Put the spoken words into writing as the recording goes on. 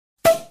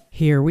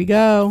Here we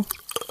go.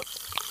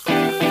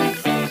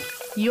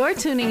 You're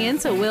tuning in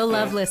to Will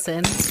Love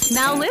Listen.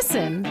 Now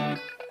listen.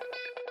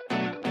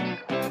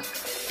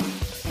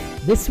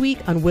 This week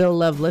on Will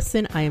Love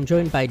Listen, I am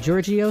joined by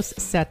Giorgos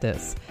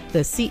Tsetis, the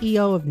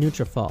CEO of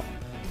Nutrafol.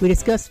 We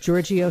discuss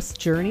Giorgos'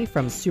 journey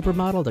from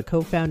supermodel to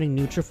co-founding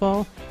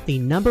Nutrafol, the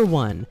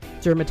 #1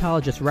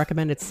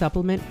 dermatologist-recommended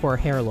supplement for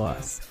hair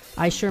loss.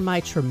 I share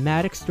my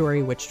traumatic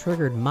story which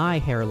triggered my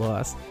hair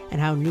loss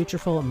and how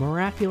Nutrafol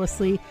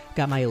miraculously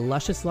got my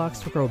luscious locks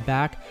to grow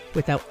back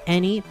without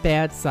any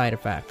bad side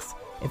effects.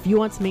 If you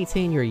want to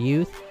maintain your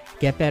youth,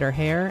 get better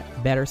hair,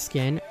 better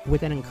skin,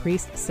 with an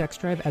increased sex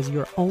drive as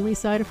your only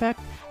side effect,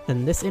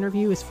 then this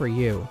interview is for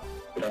you.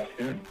 Good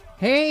afternoon.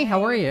 Hey,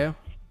 how are you?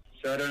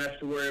 So I don't have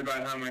to worry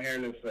about how my hair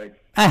looks like.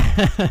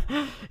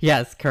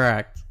 Yes,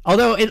 correct.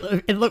 Although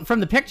it look from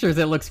the pictures,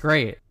 it looks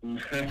great.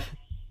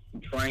 I'm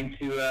trying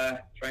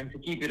to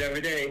keep it every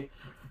day.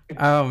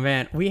 Oh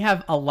man, we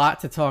have a lot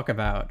to talk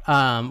about.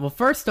 Well,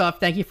 first off,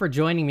 thank you for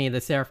joining me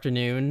this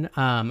afternoon.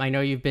 I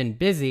know you've been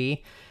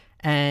busy,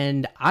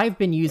 and I've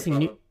been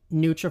using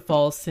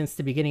Nutrafol since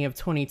the beginning of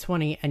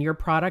 2020, and your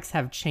products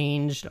have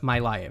changed my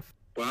life.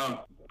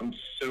 Wow, I'm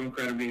so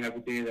incredibly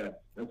happy to hear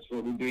that. That's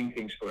what we're doing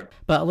things for.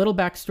 But a little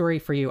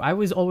backstory for you. I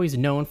was always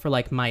known for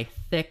like my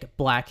thick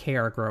black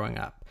hair growing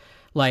up.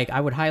 Like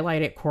I would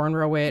highlight it,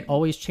 cornrow it,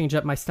 always change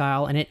up my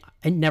style, and it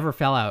never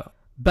fell out.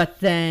 But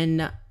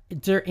then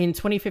in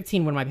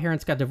 2015, when my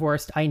parents got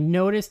divorced, I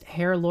noticed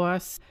hair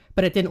loss,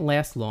 but it didn't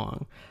last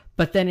long.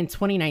 But then in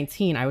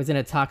 2019, I was in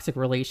a toxic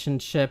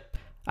relationship.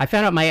 I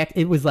found out my ex,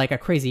 it was like a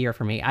crazy year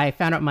for me. I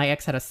found out my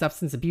ex had a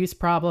substance abuse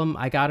problem.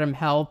 I got him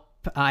help.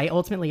 I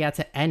ultimately had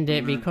to end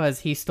it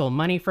because he stole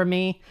money from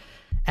me.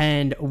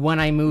 And when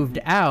I moved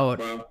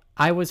out,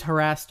 I was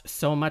harassed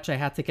so much I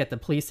had to get the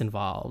police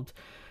involved.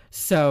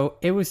 So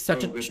it was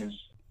such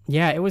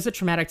it was a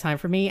traumatic time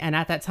for me. And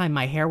at that time,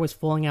 my hair was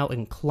falling out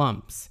in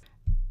clumps.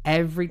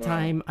 Every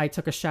time I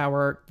took a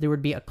shower, there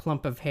would be a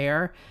clump of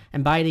hair.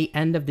 And by the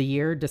end of the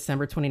year,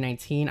 December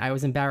 2019, I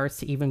was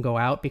embarrassed to even go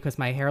out because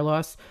my hair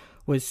loss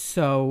was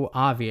so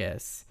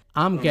obvious.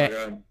 I'm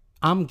gay,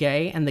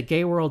 and the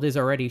gay world is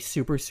already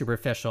super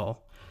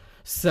superficial.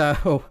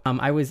 So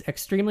I was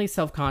extremely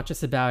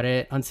self-conscious about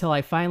it until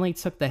I finally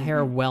took the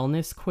hair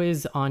wellness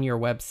quiz on your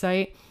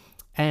website.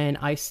 And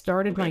I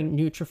started my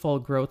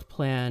Nutrafol growth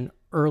plan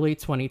early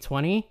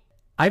 2020.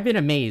 I've been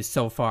amazed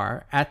so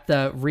far at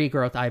the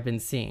regrowth I've been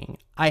seeing.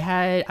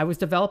 I was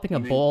developing a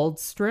bald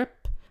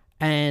strip,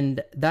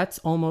 and that's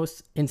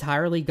almost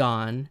entirely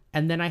gone.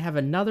 And then I have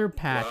another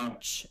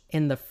patch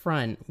in the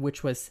front,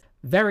 which was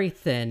very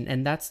thin,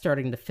 and that's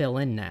starting to fill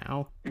in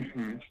now.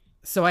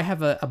 So I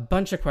have a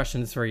bunch of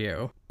questions for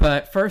you.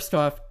 But first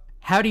off,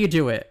 how do you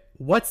do it?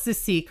 What's the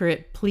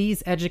secret?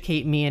 Please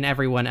educate me and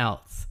everyone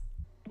else.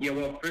 Yeah,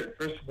 well,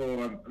 first of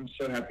all, I'm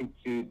so happy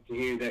to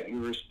hear that you're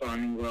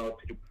responding well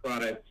to the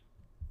product.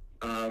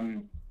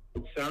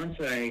 It sounds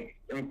like,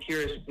 I'm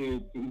curious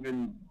to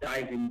even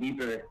dive in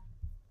deeper.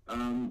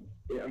 I'm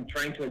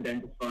trying to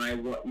identify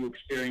what you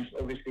experienced.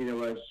 Obviously, there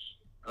was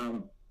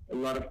a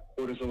lot of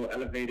cortisol,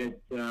 elevated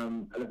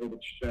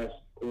stress,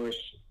 of course,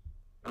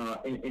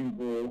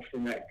 involved,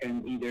 and that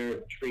can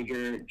either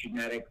trigger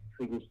genetic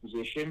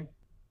predisposition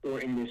or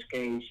in this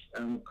case,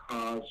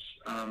 cause,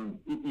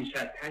 you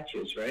said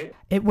patches,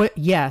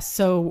 right?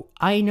 So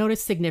I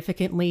noticed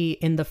significantly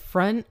in the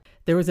front,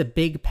 there was a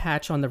big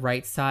patch on the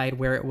right side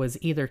where it was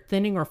either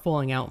thinning or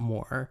falling out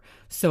more.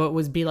 So it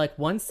would be like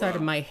one side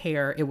of my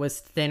hair, it was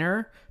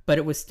thinner, but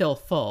it was still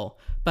full.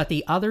 But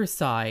the other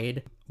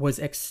side was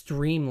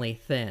extremely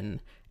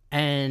thin.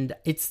 And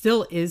it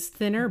still is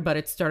thinner, but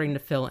it's starting to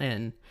fill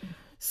in.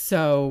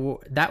 So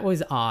that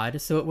was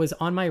odd. So it was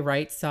on my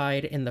right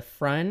side in the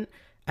front,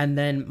 and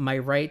then my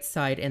right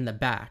side in the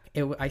back.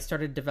 I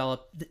started to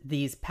develop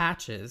these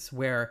patches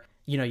where,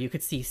 you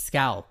could see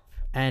scalp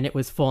and it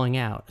was falling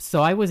out.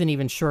 So I wasn't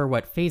even sure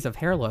what phase of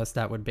hair loss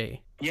that would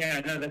be. Yeah,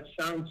 no, that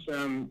sounds,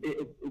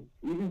 it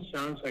even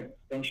sounds like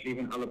potentially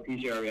even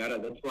alopecia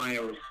areata. That's why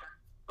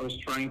I was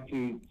trying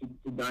to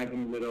dive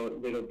in a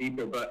little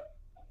deeper. But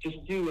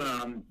just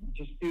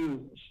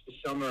to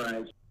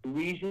summarize, the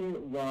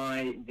reason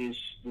why this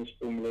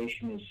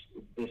formulation is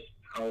this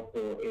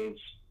powerful is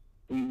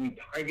we're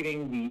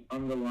targeting the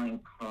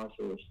underlying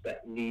causes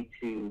that lead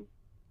to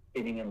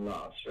thinning and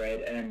loss,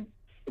 right? And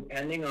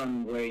depending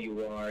on where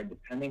you are,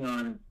 depending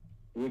on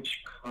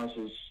which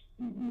causes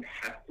you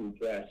have to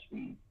address,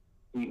 we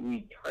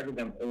target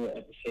them all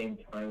at the same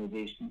time with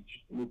these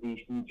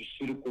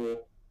nutraceutical,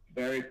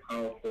 very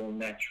powerful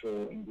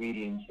natural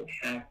ingredients that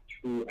have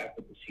true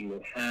efficacy,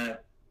 that have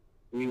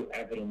real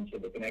evidence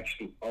that they can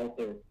actually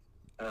alter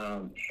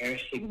hair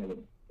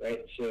signaling,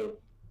 right? So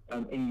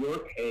in your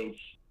case,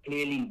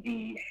 clearly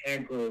the hair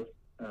growth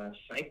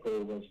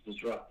cycle was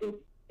disrupted.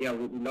 Yeah,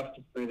 we'd love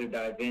to further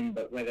dive in,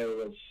 but whether it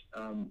was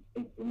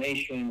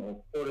inflammation or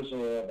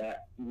cortisol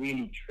that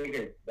really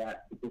triggered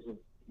that because of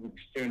the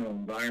external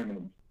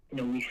environment.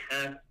 We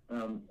have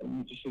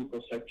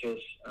nutraceuticals such as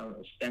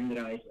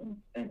standardized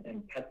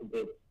and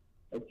patented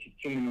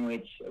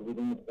humanoids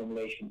within the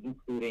formulation,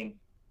 including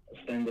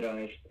a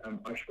standardized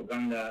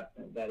ashwagandha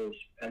that is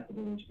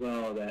patented as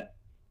well, that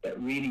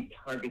really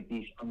target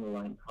these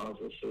underlying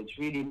causes. So it's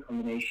really a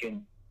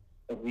combination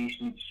of these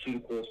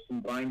nutraceuticals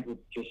combined with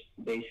just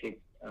basic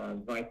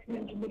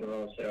vitamins and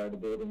minerals that are the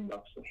building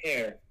blocks of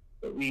hair.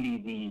 But really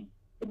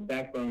the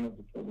backbone of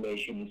the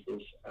formulation is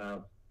this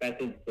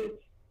patented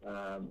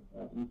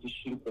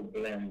nutraceutical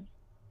blend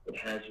that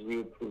has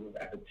real proof of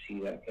efficacy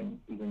that can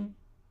even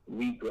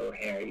regrow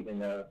hair, even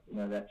though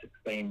that's a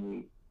claim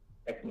we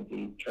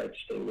technically try to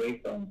stay away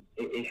from.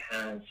 It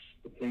has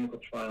the clinical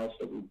trials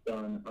that we've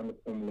done on the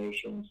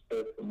formulations,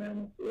 both for men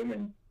and for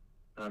women,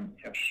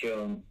 have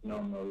shown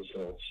phenomenal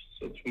results.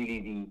 So it's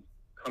really the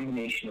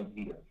combination of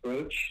the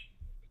approach,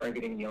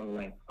 targeting the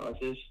underlying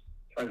causes,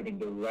 targeting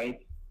the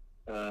right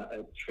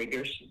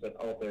triggers that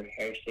alter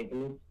hair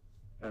stimulus,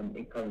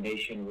 in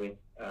combination with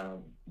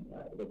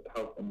the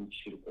powerful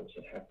nutraceuticals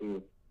that have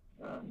real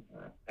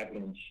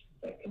evidence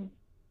that can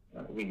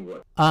really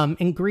work.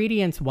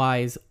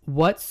 Ingredients-wise,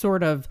 what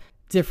sort of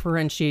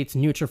differentiates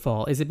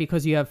Nutrafol? Is it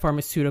because you have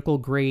pharmaceutical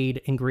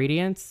grade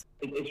ingredients?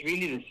 It's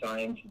really the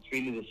science. It's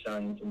really the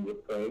science and the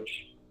approach.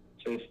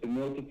 So it's the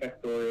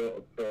multifactorial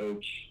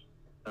approach,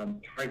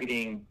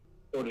 targeting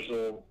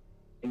cortisol,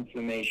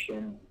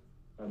 inflammation,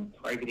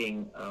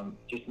 targeting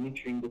just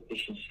nutrient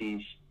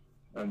deficiencies,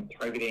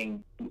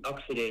 targeting the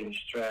oxidative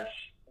stress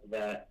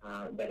that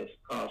is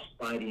caused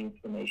by the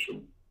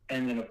inflammation,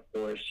 and then of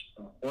course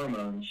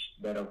hormones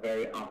that are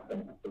very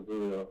often at the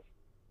root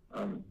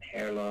of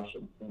hair loss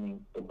and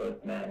thinning for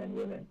both men and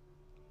women.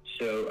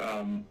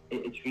 So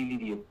it's really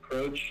the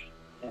approach,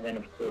 and then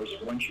of course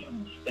once you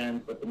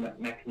understand what the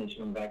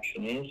mechanism of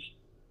action is,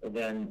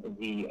 then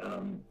the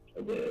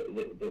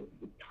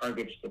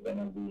targets that then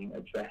are being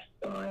addressed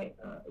by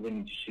the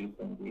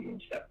nutraceutical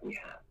ingredients that we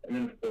have, and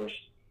then of course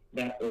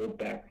that all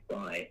backed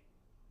by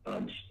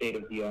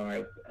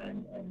state-of-the-art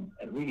and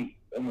really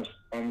almost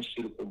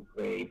pharmaceutical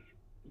grade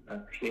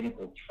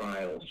clinical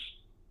trials,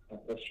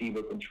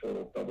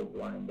 placebo-controlled,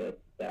 double-blind,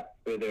 that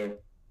further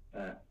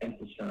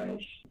emphasize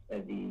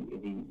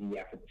the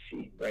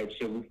efficacy, right?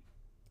 So we've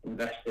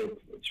invested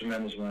a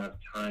tremendous amount of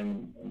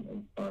time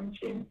and funds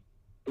in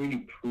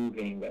really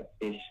proving that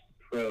this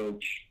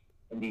approach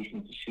and these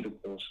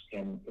nutraceuticals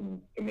can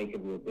make a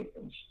real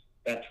difference.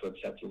 That's what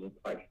sets us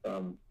apart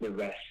from the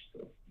rest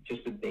of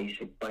just the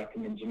basic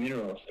vitamins and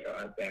minerals that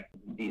are out there.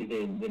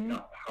 They're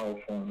not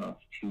powerful enough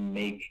to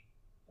make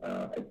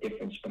a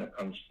difference when it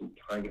comes to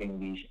targeting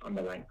these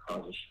underlying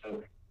causes.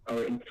 So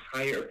our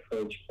entire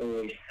approach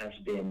always has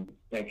been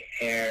like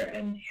hair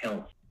and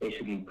health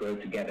basically grow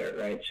together,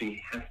 right? So you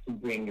have to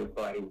bring your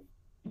body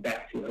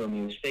back to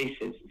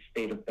homeostasis, a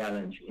state of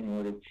balance, in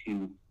order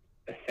to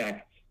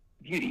affect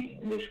beauty,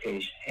 in this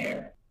case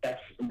hair.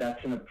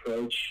 That's an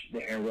approach,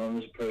 the hair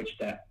wellness approach,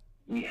 that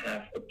we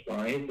have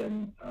applied,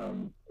 and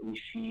we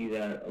see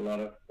that a lot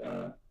of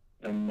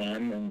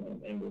men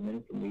and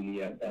women can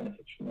really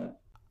benefit from that.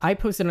 I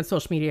posted on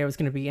social media I was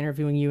going to be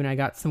interviewing you, and I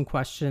got some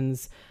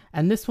questions,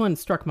 and this one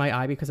struck my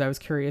eye because I was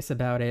curious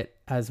about it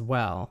as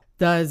well.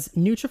 Does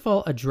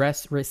Nutrafol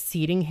address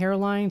receding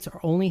hairlines or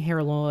only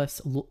hair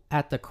loss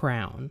at the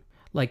crown?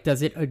 Like,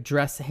 does it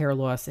address hair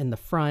loss in the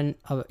front,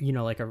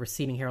 like a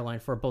receding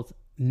hairline for both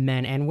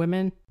men and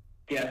women?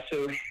 Yeah,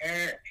 so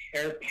hair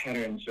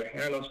patterns or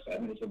hair loss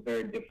patterns are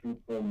very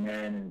different for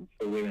men and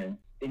for women.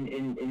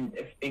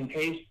 In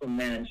case for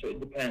men, so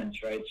it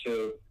depends, right?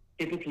 So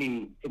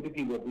typically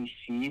what we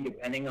see,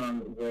 depending on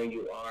where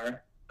you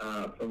are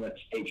from a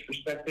stage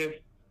perspective,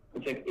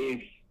 it's like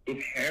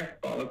if hair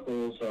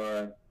follicles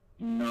are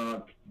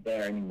not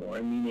there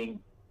anymore, meaning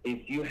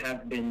if you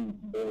have been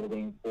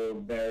balding for a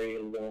very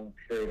long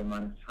period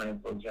amount of time,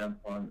 for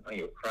example, on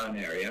your crown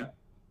area,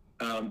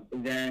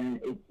 then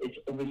it's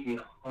obviously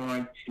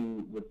hard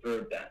to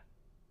revert that,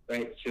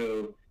 right?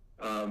 So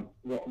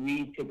what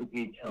we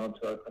typically tell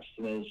to our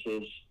customers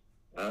is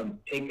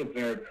take a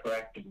very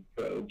proactive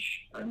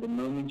approach. And the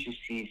moment you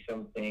see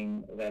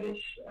something that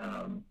is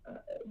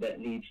that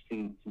leads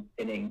to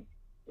thinning,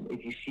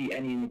 if you see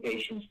any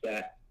indications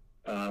that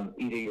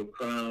either your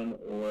crown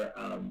or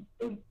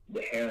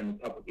the hair on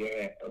the top of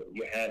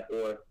your head,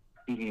 or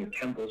even your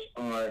temples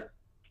are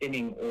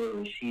thinning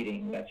or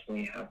receding, that's when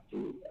you have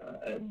to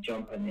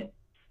jump on it.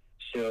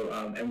 So,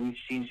 and we've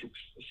seen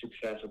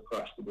success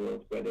across the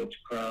board, whether it's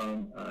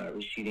crown,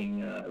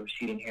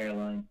 receding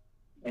hairline,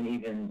 and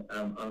even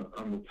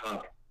on the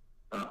top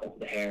of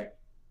the hair.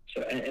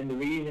 So, and the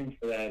reason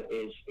for that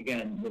is,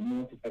 again, the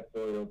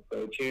multifactorial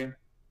approach here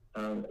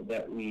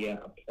that we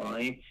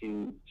apply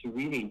to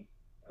really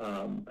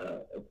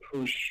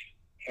push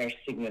hair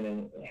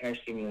signaling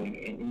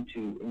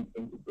into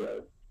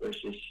growth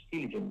versus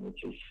telogen,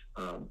 which is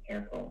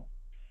hair fall.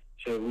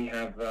 So we've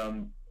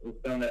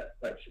done that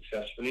quite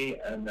successfully,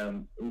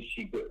 and we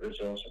see good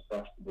results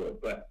across the board.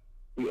 But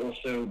we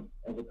also,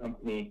 as a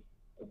company,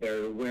 are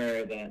very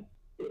aware that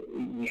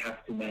we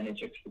have to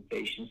manage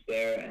expectations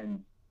there.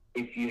 And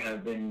if you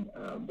have been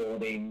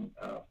balding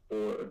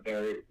for a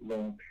very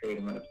long period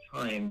amount of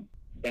time,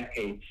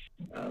 decades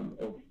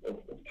of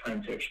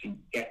time to actually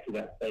get to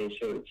that place.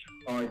 So it's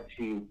hard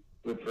to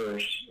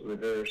reverse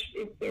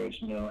if there's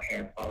no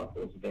hair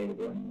follicles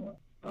available anymore.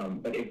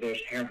 But if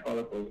there's hair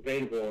follicles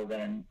available,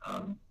 then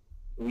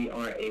we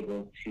are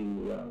able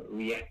to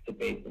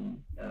reactivate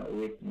them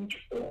with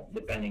Nutrafol,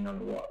 depending on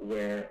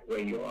where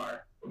you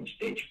are from a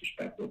stage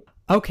perspective.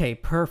 Okay,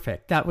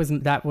 perfect. That was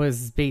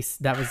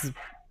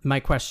my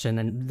question,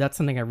 and that's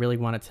something I really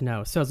wanted to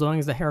know. So as long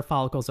as the hair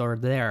follicles are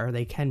there,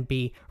 they can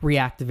be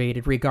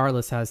reactivated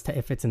regardless as to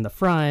if it's in the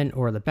front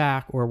or the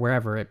back or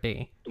wherever it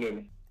be.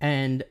 Absolutely.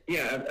 And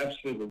yeah,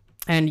 absolutely.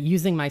 And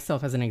using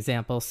myself as an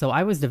example, so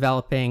I was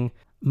developing,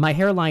 my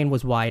hairline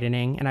was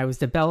widening, and I was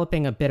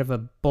developing a bit of a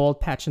bald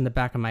patch in the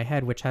back of my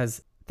head, which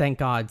has, thank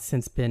God,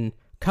 since been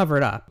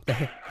covered up.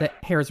 The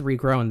hair's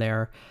regrown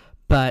there.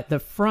 But the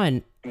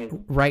front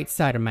right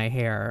side of my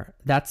hair,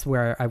 that's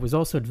where I was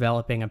also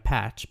developing a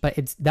patch.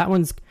 But that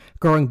one's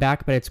growing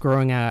back, but it's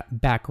growing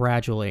back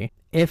gradually.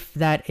 If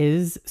that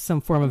is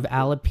some form of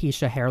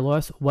alopecia hair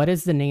loss, what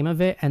is the name of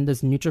it? And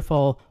does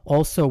Nutrafol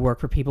also work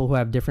for people who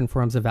have different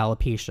forms of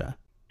alopecia?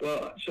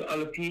 Well, so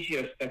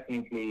alopecia is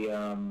technically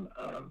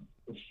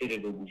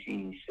considered a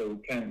disease, so we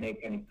can't make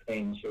any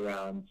claims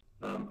around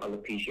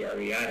alopecia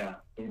areata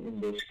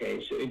in this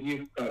case. So if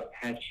you've got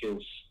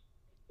patches,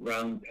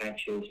 round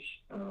patches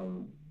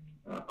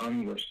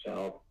on your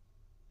scalp,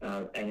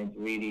 and it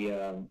really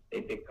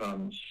it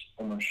becomes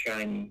almost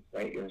shiny,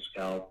 right? Your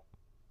scalp.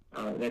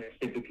 That's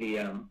typically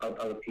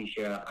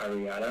alopecia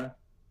areata.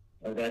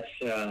 That's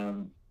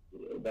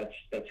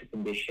a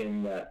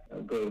condition that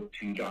go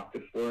to your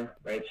doctor for,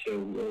 right? So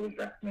we always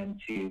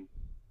recommend to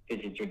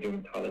visit your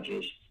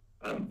dermatologist.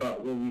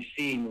 But what we've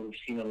seen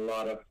a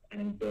lot of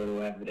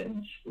anecdotal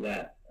evidence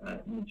that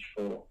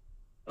Nutrafol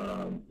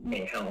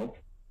may help.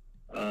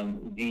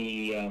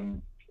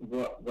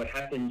 What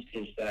happens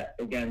is that,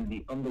 again,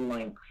 the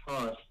underlying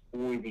cause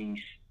for these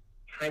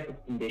type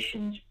of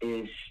conditions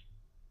is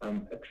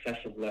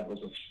excessive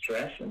levels of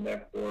stress and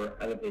therefore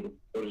elevated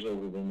cortisol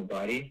within the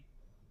body.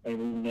 And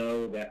we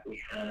know that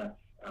we have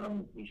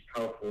these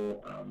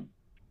powerful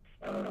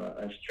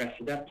stress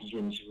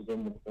adaptogens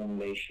within the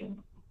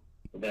formulation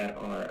that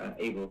are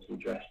able to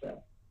address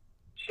that.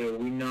 So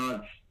we're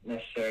not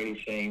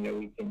necessarily saying that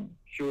we can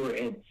cure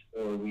it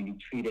or really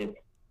treat it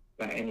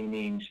by any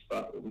means,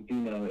 but what we do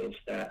know is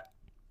that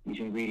these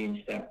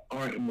ingredients that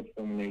are in the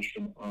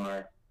formulation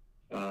are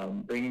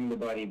bringing the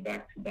body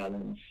back to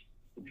balance,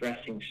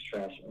 addressing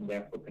stress, and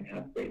therefore can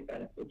have great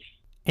benefits.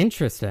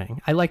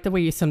 Interesting. I like the way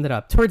you summed it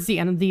up. Towards the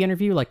end of the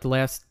interview, like the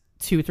last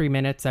 2-3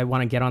 minutes, I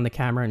want to get on the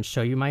camera and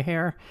show you my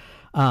hair.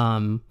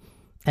 Absolutely.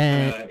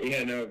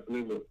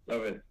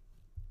 Love it.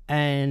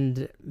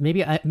 And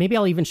maybe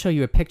I'll even show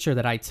you a picture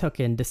that I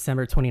took in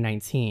December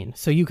 2019,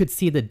 so you could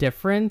see the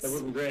difference. That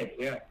would be great.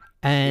 Yeah.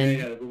 And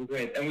that would be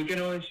great. And we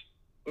can always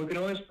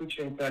put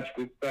you in touch.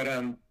 We've got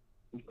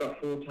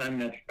full-time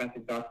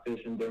naturopathic doctors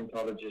and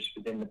dermatologists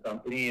within the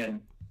company,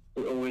 and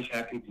we're always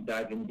happy to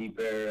dive in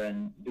deeper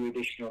and do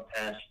additional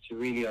tests to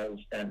really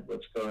understand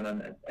what's going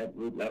on at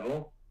root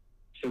level,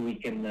 so we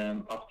can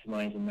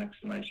optimize and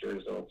maximize your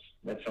results.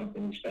 That's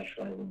something we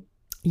specialize in.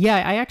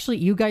 Yeah,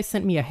 you guys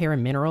sent me a hair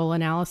and mineral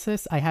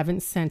analysis. I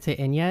haven't sent it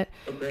in yet.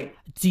 Oh, great.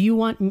 Do you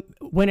want,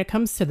 when it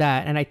comes to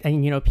that,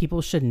 and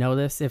people should know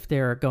this if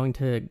they're going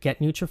to get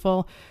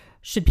Nutrafol,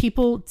 should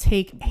people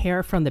take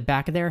hair from the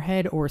back of their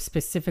head or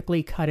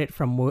specifically cut it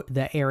from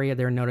the area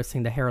they're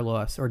noticing the hair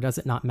loss, or does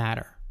it not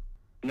matter?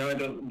 No,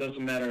 it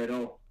doesn't matter at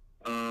all.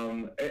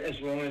 As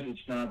long as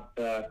it's not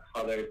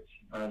colored,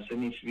 so it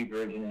needs to be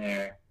virgin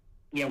hair.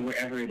 Yeah,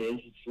 wherever it is,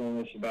 as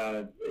long as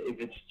if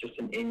it's just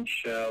an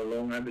inch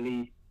long, I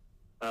believe,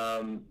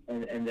 and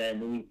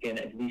then we can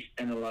at least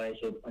analyze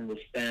it,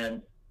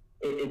 understand.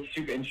 It's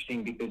super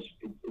interesting because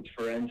it's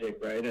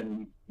forensic, right?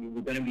 And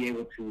we're going to be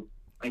able to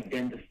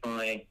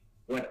identify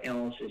what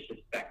else is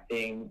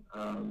affecting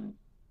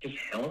just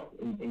health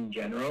in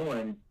general.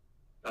 And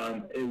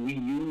we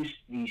use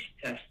these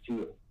tests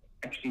to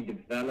actually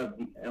develop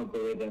the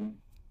algorithm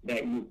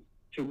that you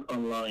took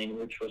online,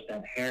 which was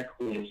that hair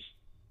quiz.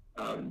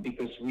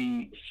 Because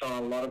we saw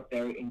a lot of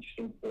very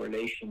interesting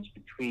correlations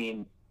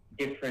between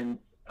different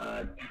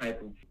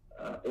type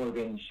of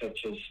organs,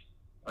 such as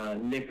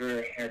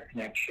liver hair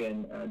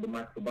connection, the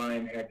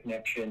microbiome hair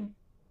connection,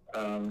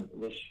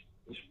 was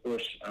of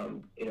course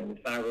the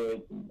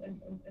thyroid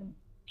and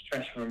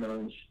stress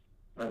hormones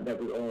that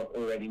we all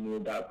already knew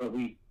about. But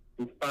we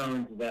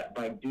found that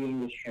by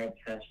doing this hair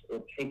test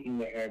or taking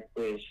the hair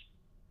quiz,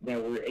 that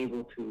we're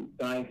able to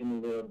dive in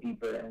a little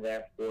deeper and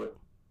therefore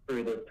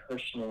further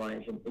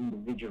personalize and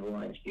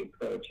individualize the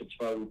approach. That's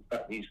why we've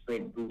got these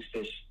great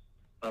boosters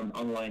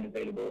online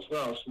available as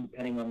well. So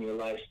depending on your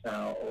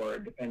lifestyle or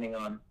depending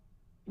on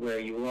where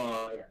you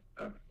are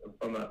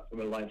from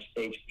a life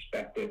stage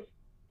perspective,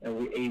 and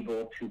we're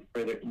able to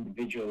further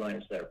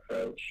individualize that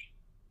approach.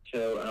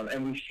 So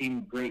and we've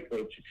seen great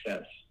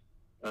success.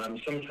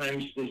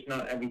 Sometimes there's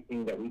not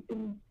everything that we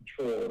can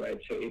control, right?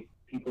 So if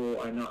people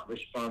are not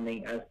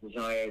responding as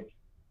desired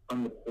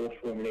on the core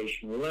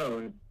formulation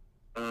alone,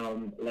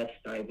 let's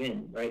dive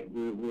in, right?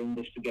 We're in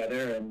this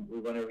together, and we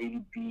want to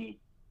really be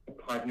a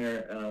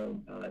partner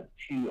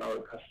to our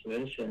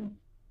customers, and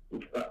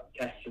we've got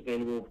tests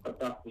available, we've got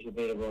doctors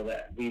available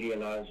that really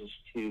allows us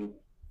to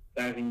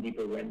dive in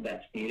deeper when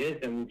that's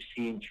needed, and we've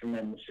seen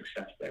tremendous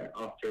success there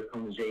after a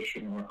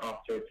conversation or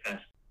after a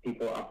test,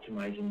 people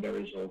optimizing their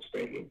results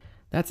greatly.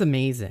 That's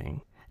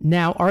amazing.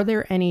 Now, are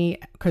there any,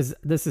 because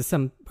this is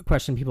some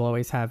question people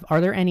always have,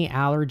 are there any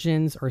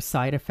allergens or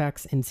side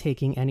effects in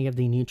taking any of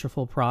the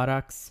Nutrafol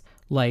products,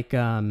 like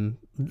the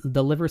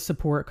liver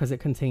support because it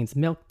contains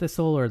milk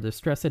thistle or the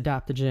stress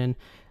adaptogen?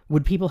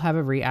 Would people have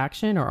a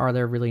reaction, or are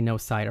there really no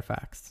side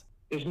effects?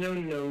 There's no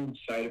known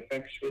side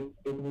effects with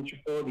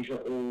Nutrafol. These are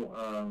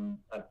all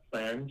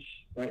plants,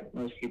 right?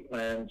 Mostly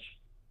plants,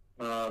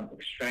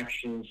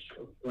 extractions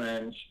of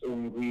plants. All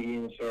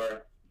ingredients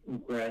are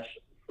grass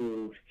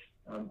approved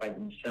by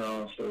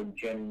themselves, so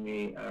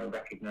generally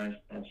recognized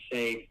as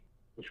safe.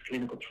 There's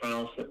clinical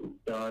trials that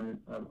we've done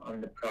on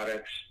the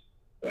products.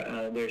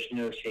 There's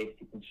no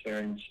safety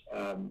concerns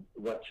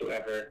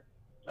whatsoever.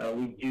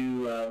 We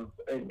do,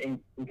 in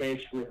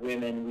case with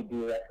women, we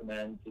do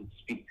recommend to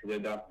speak to their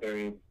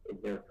doctor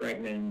if they're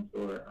pregnant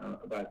or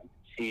about to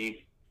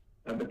conceive.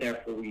 But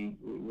therefore, we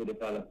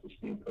developed this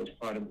new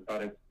postpartum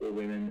product for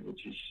women,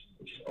 which is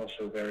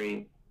also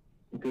very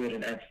good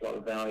and adds a lot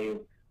of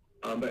value.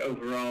 But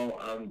overall,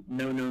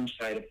 no known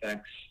side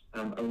effects,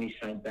 only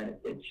side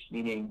benefits,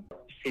 meaning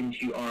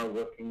since you are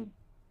working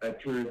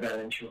to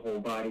rebalance your whole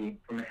body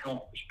from a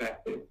health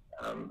perspective,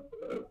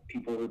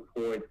 people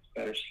report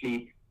better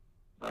sleep,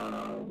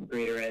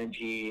 greater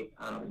energy.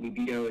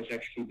 Libido is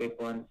actually a big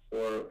one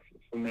for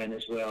men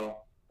as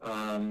well,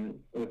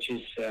 which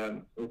is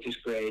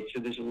great.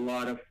 So there's a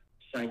lot of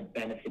side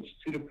benefits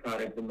to the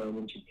product the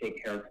moment you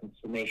take care of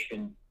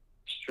inflammation,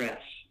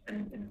 stress,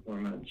 and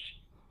hormones.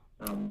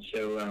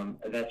 So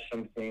that's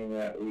something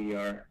that we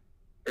are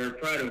very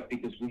proud of,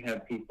 because we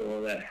have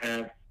people that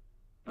have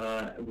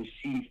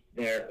received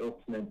their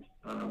ultimate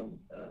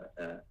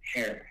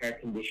hair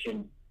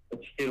condition,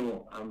 but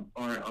still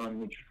aren't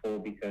on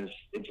Nutrafol because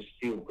they just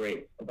feel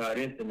great about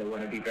it and they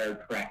want to be very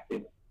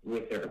proactive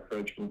with their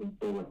approach moving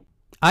forward.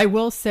 I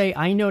will say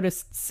I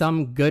noticed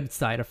some good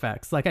side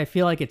effects. Like I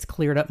feel like it's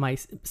cleared up my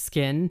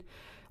skin.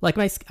 Like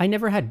I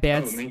never had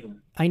bad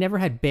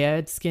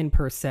skin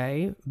per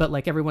se, but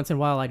like every once in a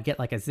while I'd get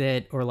like a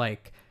zit, or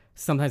like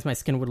sometimes my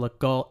skin would look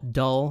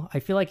dull. I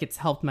feel like it's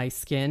helped my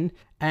skin.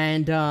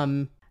 And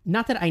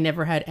not that I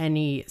never had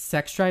any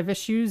sex drive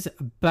issues,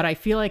 but I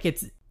feel like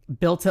it's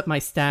built up my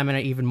stamina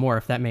even more,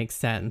 if that makes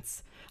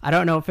sense. I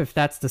don't know if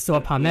that's the soy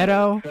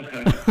palmetto,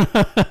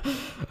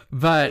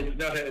 but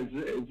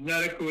it's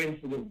not a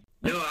coincidence.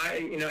 No,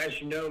 as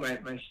you know,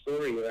 my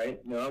story, right?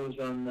 I was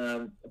on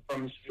a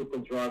pharmaceutical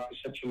drug for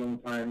such a long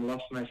time,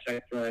 lost my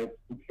sex drive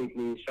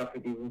completely,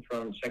 suffered even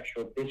from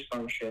sexual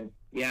dysfunction.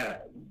 Yeah,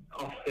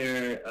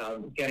 after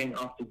getting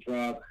off the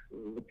drug,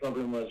 the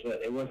problem was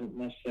that it wasn't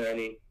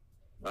necessarily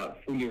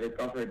fully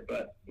recovered,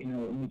 but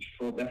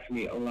Nutrafol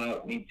definitely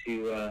allowed me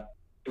to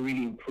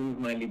really improve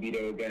my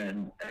libido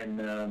again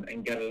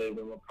and get a little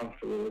bit more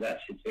comfortable with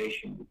that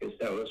situation, because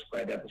that was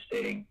quite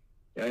devastating.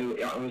 I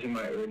was in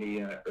my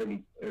early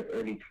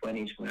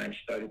 20s when I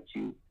started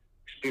to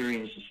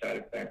experience the side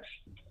effects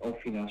of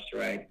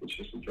finasteride, which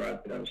was the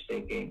drug that I was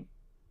taking.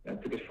 I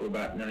took it for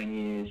about 9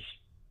 years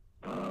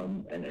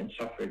and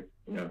suffered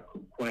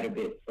quite a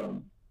bit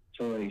from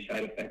some of these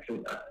side effects.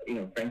 And,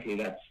 frankly,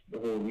 that's the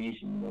whole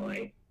reason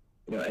why,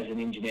 as an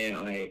engineer,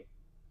 I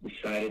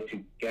decided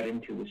to get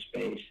into the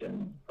space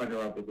and partner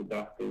up with the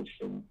doctors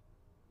and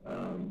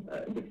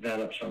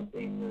develop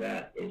something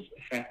that is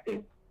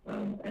effective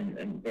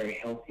and very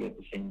healthy at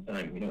the same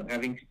time.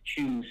 Having to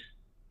choose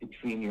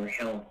between your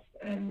health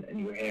and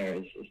your hair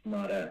is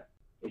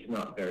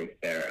not very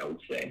fair, I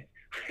would say,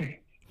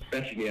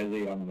 especially as a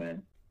young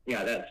man.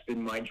 Yeah, that's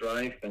been my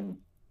drive, and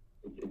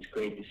it's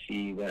great to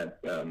see that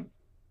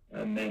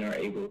men are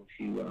able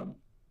to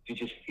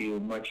just feel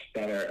much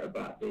better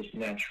about this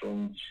natural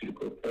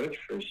nutraceutical approach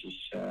versus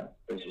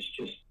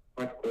just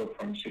hardcore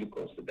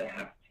pharmaceuticals that they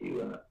have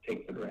to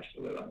take for the rest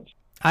of their lives.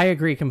 I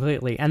agree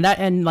completely. And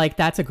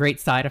that's a great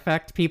side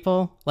effect,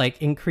 people.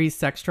 Like, increased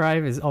sex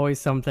drive is always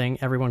something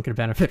everyone could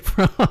benefit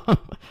from.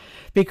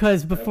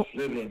 Because before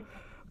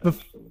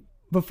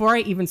I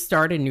even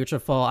started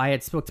Nutrafol, I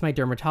had spoke to my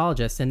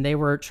dermatologist, and they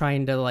were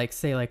trying to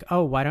say,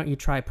 oh, why don't you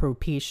try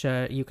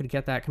Propecia? You could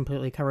get that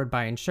completely covered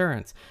by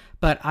insurance.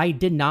 But I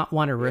did not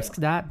want to risk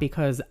that,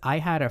 because I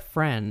had a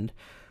friend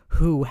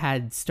who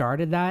had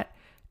started that,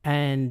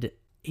 and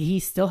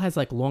he still has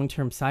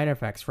long-term side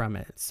effects from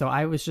it. So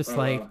I was just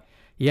so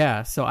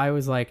I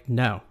was like,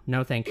 no,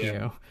 thank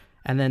you.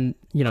 And then,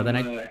 then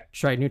I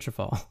tried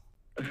Nutrafol.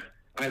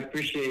 I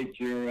appreciate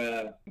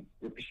your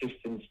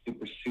persistence to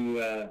pursue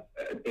a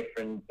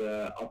different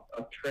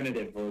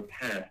alternative or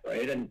path,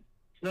 right? And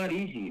it's not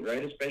easy,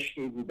 right?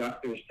 Especially if the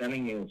doctor is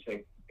telling you it's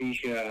like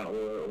Propecia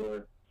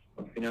or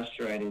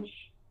finasteride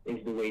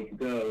is the way to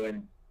go.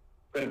 And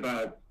got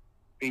about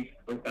 3,000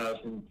 to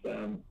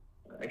 4,000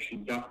 actually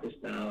doctors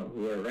now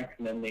who are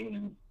recommending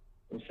and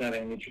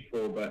selling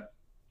Nutrafol, but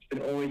it's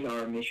been always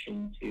our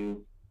mission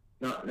to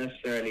not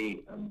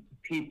necessarily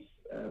compete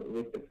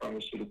with the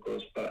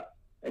pharmaceuticals, but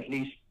at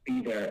least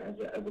be there as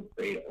a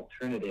great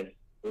alternative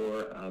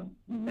for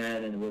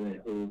men and women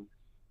who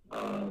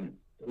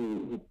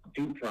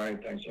do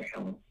prioritize their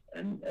health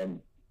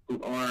and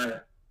who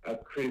are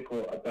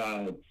critical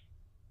about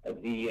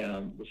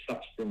the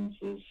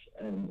substances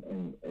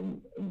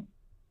and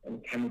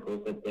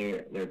chemicals that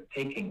they're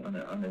taking on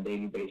a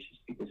daily basis,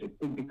 because it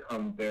could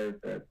become very,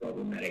 very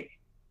problematic,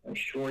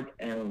 short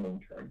and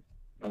long term.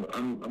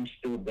 I'm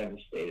still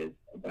devastated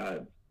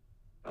about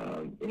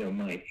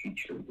my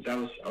future,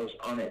 because I was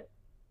on it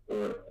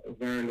for a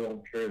very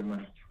long period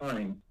of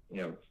time.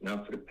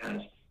 Now for the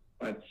past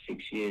 5 to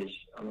 6 years,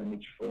 I'm on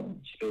Nutrafol.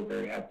 I'm still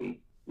very happy.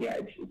 Yeah,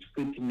 it's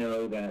good to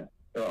know that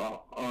there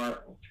are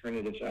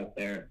alternatives out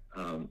there,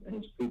 and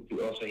it's good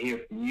to also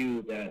hear from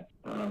you that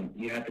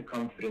you had the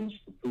confidence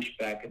to push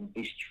back and at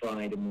least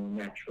try the more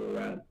natural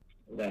route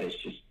that is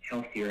just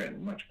healthier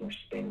and much more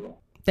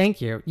sustainable.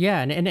 Thank you.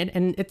 Yeah,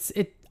 and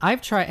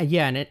I've tried.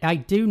 Yeah, and I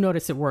do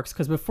notice it works,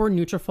 because before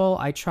Nutrafol,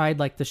 I tried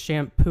like the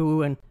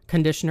shampoo and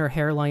conditioner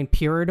hairline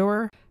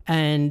Purador,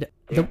 and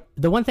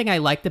the one thing I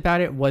liked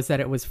about it was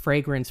that it was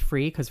fragrance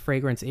free, because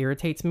fragrance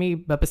irritates me.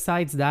 But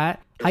besides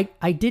that,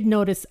 I did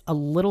notice a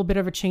little bit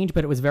of a change,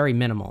 but it was very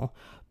minimal.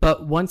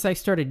 But once I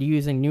started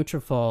using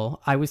Nutrafol,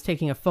 I was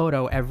taking a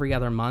photo every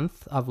other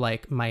month of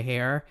like my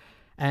hair,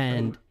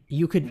 and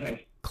you could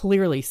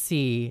clearly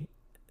see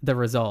the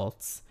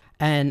results.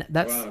 And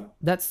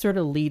that sort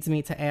of leads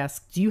me to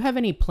ask, do you have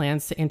any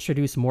plans to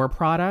introduce more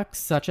products,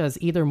 such as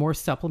either more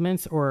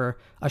supplements or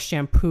a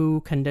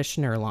shampoo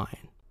conditioner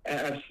line?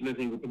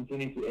 Absolutely. We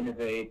continue to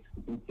innovate.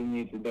 We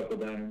continue to double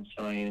down on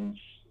science.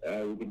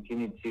 We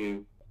continue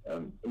to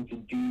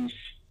introduce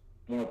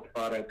more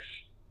products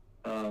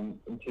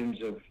in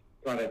terms of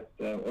product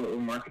or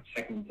market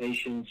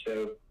segmentation.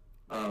 So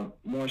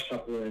more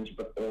supplements,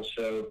 but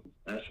also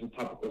some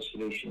topical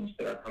solutions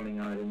that are coming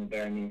out in the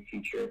very near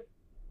future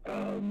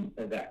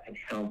that can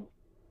help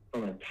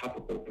from a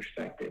topical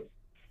perspective.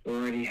 We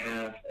already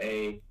have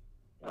a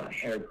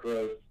hair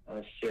growth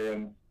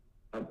serum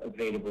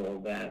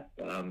available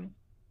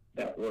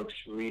that works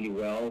really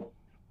well,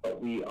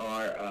 but we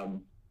are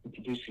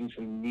introducing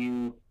some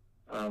new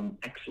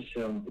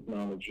exosome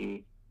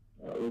technology,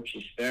 which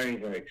is very,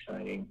 very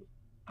exciting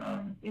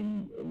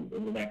in the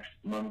next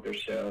month or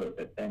so,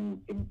 that then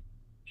you can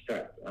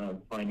start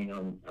finding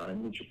on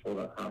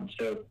Nutrafol.com.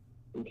 So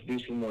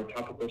introducing more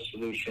topical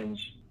solutions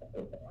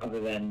other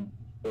than,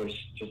 of course,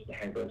 just the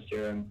hair growth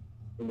serum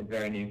in the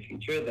very near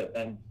future, that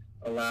then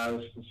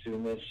allows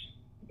consumers,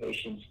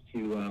 patients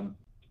to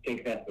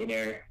take that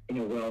inner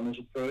wellness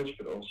approach,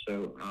 but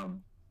also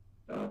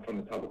from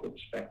a topical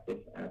perspective,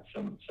 add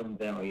some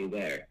value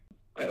there.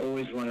 I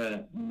always want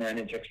to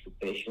manage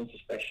expectations,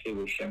 especially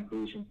with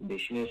shampoos and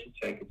conditioners. It's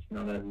like it's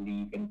not a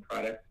leave-in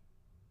product,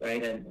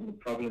 right? And the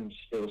problem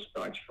still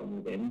starts from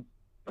within,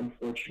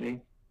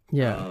 unfortunately.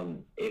 Yeah.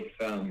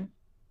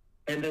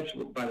 And that's,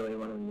 by the way,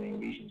 one of the main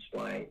reasons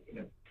why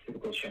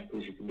typical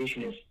shampoos and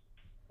conditioners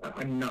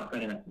are not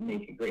going to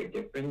make a great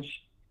difference.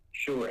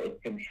 Sure,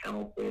 it can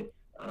help with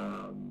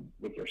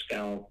your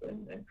scalp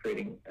and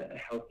creating a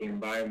healthy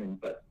environment,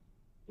 but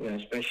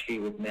especially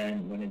with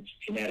men, when it's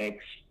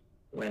genetics,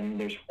 when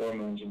there's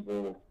hormones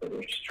involved, when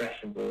there's stress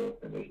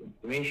involved, and there's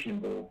inflammation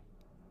involved,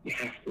 you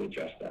have to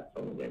address that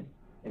from within,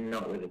 and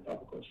not with a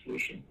topical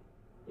solution.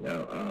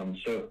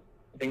 So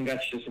I think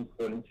that's just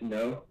important to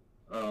know.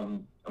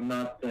 I'm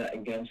not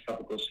against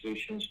topical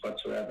solutions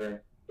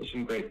whatsoever. There's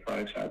some great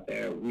products out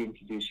there. We're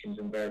introducing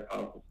some very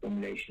powerful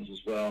formulations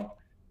as well.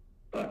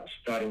 But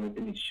starting with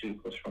the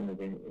nutraceuticals from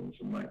within is,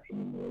 in my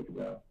opinion, the way to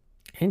go.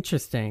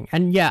 Interesting.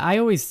 And yeah, I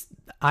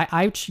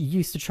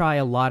used to try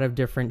a lot of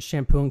different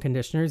shampoo and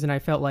conditioners, and I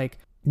felt like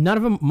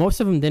most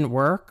of them didn't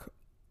work,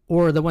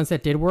 or the ones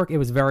that did work, it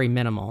was very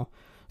minimal.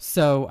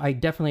 So I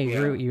definitely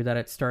agree with you that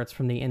it starts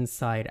from the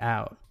inside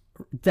out.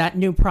 That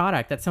new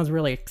product, that sounds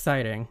really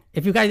exciting.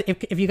 If you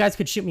guys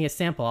could shoot me a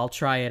sample, I'll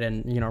try it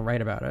and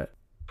write about it.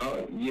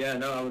 Oh yeah,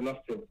 no, I would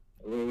love to.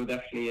 We will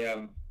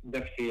definitely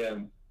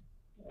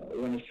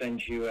want to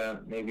send you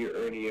maybe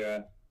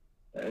earlier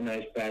a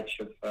nice batch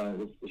of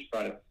this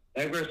product.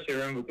 Hair growth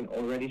serum we can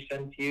already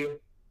send to you.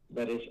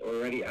 That is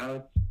already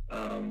out,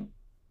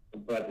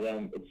 but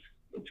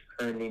it's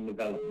currently in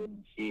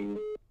development to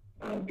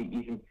be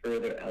even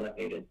further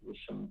elevated with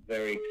some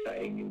very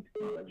exciting new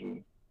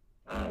technology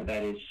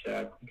that is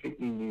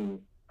completely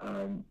new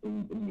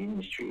in the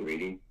industry,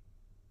 really.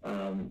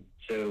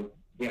 So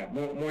yeah,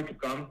 more to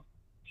come.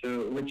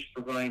 So which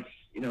provides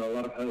a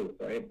lot of hope,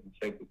 right?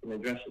 It's like we can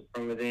address it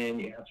from within.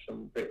 You have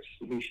some great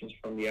solutions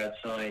from the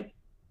outside.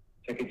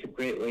 It's like it's a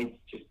great way to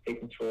just take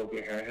control of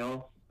your hair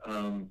health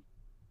and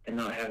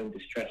not having to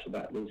stress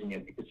about losing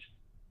it, because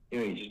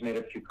you just made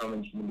a few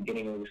comments in the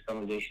beginning of this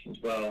conversation as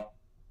well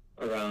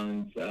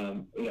around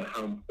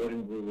how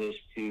important it is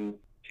to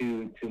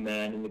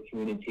men in the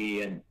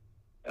community, and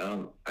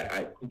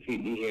I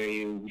completely hear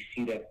you. We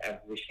see that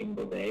every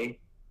single day.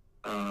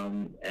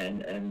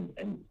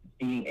 and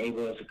being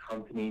able as a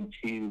company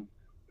to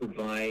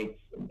provide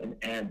and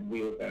add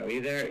real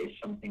value there is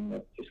something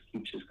that just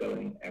keeps us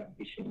going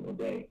every single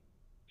day.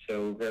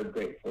 So we're very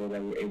grateful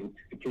that we're able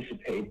to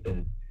participate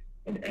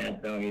and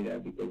add value there,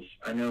 because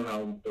I know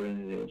how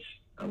important it is.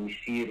 We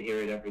see it,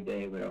 hear it every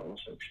day, but I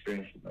also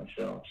experience it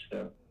myself.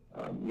 So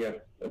we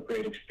have a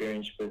great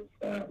experience with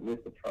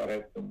the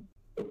product, and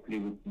hopefully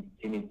we can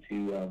continue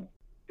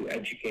to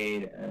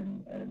educate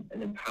and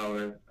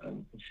empower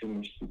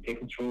consumers to take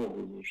control of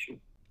the issue.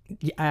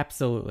 Yeah,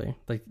 absolutely.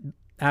 Like,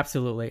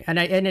 absolutely. And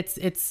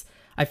it's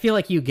I feel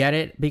like you get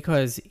it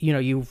because, you know,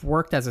 you've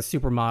worked as a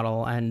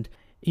supermodel and,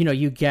 you know,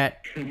 you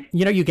get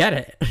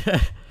it.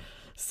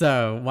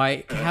 So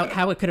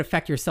how it could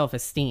affect your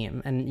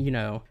self-esteem, and, you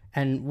know,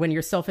 and when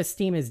your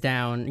self-esteem is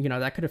down, you know,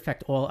 that could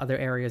affect all other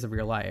areas of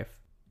your life.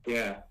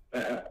 Yeah,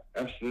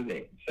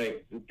 absolutely. It's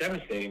like, it's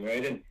devastating,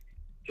 right? And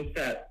just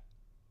that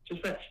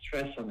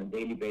stress on a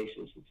daily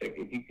basis. It's like,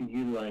 if you could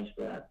utilize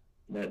that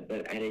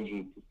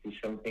energy to do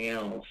something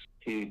else,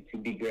 to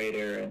be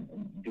greater and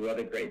do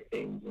other great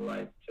things in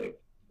life. It's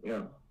like, you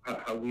know,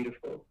 how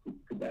beautiful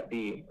could that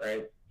be,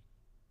 right?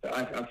 So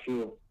I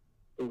feel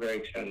very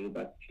excited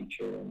about the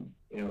future, and,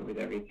 you know, with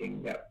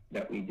everything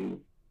that we do,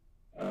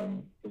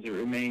 because it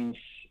remains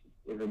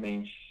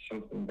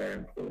something very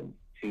important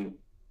to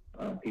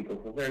people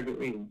for very good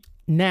reasons.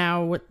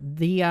 Now,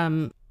 the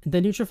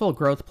Nutrafol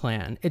growth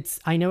plan,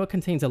 I know it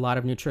contains a lot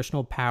of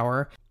nutritional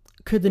power.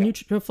 Could the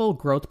Nutrafol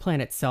growth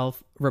plan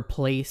itself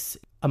replace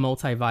a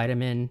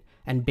multivitamin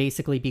and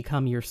basically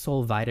become your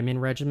sole vitamin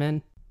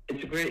regimen?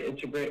 It's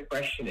a great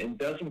question. It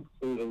does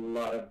include a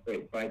lot of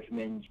great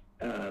vitamins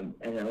and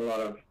a lot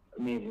of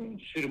amazing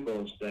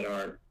nutraceuticals that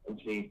are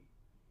obviously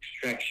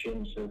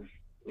extractions of,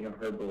 you know,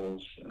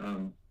 herbals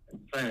and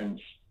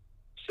plants.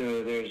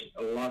 So there's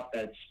a lot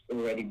that's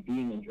already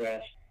being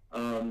addressed.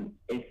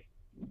 If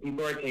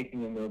people are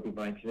taking a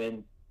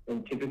multivitamin,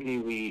 then typically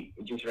we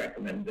just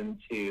recommend them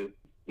to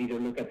either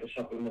look at the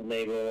supplement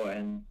label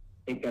and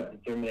make that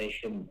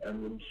determination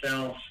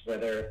themselves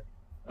whether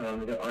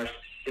there are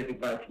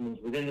specific vitamins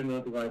within the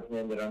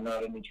multivitamin that are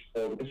not in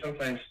Nutrafol, because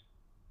sometimes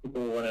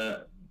people want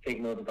to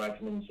take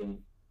multivitamins and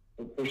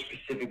push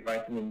specific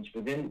vitamins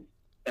within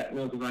that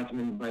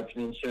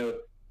vitamin. So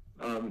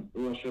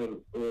we're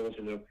also a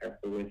little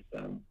careful with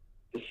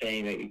the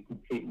saying that you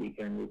completely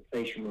can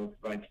replace your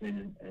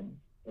multivitamin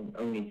and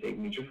only take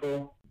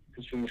Nutrafol.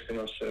 Consumers can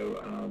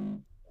also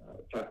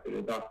talk to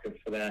the doctor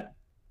for that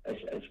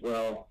as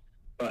well.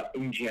 But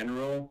in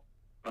general,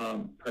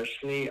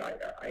 personally,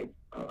 I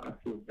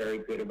feel very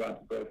good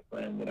about the growth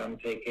plan that I'm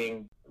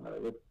taking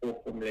with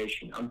full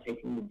formulation. I'm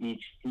taking the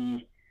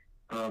DHT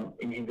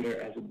inhibitor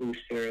as a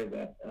booster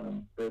that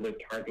further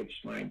targets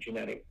my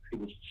genetic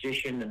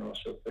predisposition and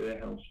also further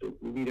helps with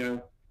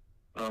libido.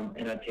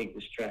 And I take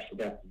the stress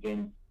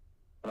adaptogen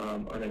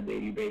on a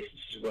daily basis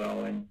as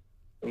well. And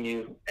when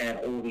you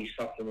add all these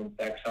supplement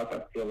facts up,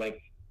 I feel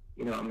like,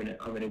 you know, I'm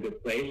in a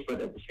good place.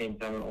 But at the same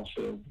time, I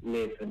also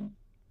live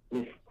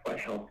quite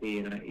healthy,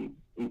 and I eat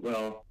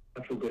well.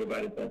 I feel good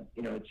about it. But,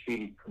 you know, it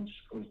really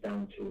comes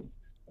down to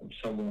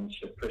someone's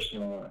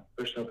personal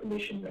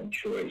condition and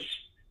choice.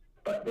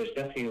 But there's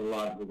definitely a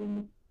lot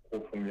within the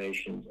core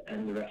formulations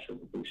and the rest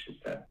of the boosters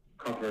that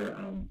cover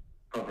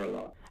a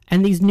lot.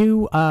 And these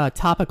new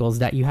topicals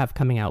that you have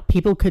coming out,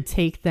 people could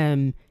take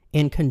them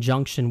in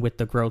conjunction with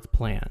the growth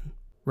plan,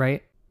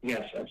 right?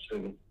 Yes,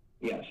 absolutely.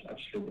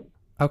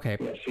 Okay.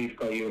 Yeah, so you've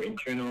got your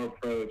internal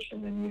approach,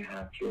 and then you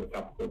have your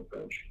topical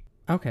approach.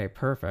 Okay,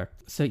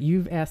 perfect. So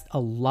you've asked a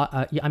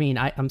lot.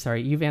 I'm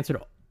sorry. You've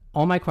answered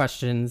all my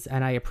questions,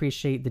 and I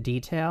appreciate the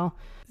detail.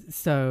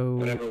 So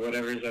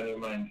whatever is on your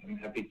mind, I'm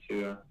happy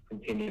to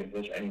continue if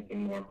there's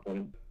anything more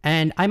important.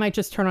 And I might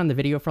just turn on the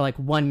video for like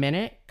 1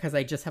 minute because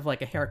I just have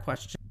like a hair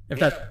question. Of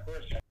course.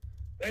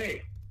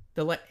 Hey.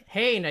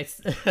 Hey, nice,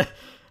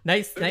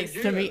 nice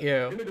to meet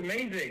you. You look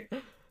amazing.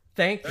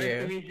 Thank nice you.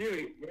 Nice to meet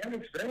you. Yeah,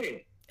 looks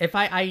great. If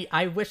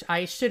I wish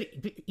I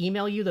should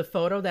email you the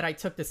photo that I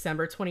took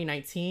December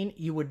 2019,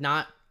 you would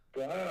not.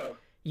 Wow.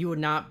 You would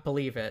not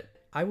believe it.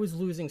 I was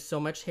losing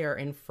so much hair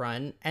in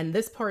front, and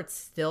this part's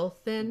still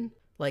thin,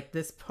 like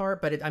this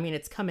part, but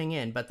it's coming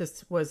in. But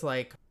this was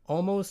like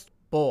almost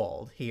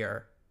bald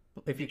here.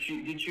 Did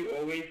you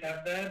always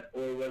have that,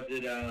 or was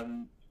it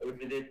or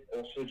did it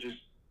also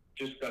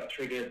just got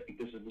triggered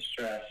because of the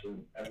stress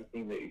and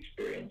everything that you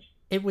experienced?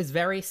 It was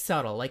very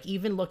subtle. Like,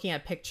 even looking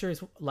at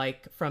pictures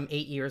like from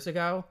 8 years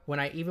ago, when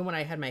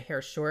I had my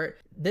hair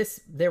short,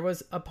 there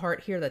was a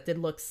part here that did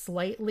look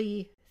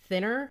slightly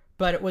thinner,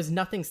 but it was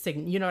nothing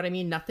you know what I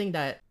mean? Nothing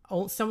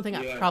something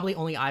probably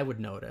only I would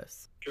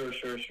notice. Sure.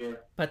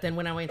 But then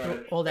when I went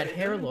through all that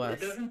hair loss,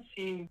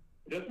 it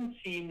doesn't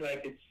seem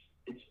like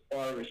it's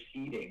far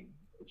receding.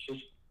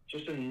 It's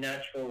just a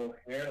natural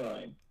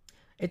hairline.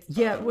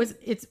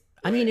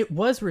 It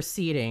was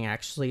receding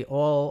actually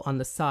all on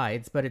the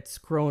sides, but it's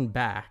grown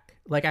back.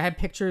 Like, I had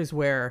pictures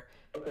where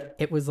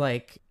it was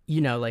like,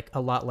 you know, like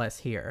a lot less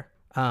here.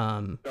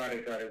 Got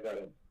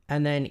it.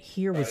 And then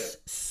here was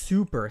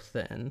super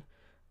thin.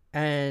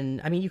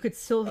 And I mean, you could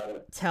still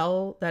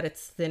tell that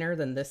it's thinner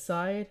than this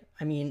side.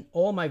 I mean,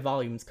 all my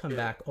volumes come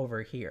back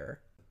over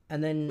here.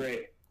 And then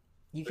Great.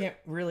 you can't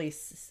really,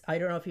 I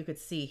don't know if you could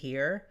see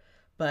here,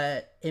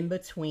 but in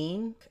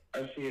between,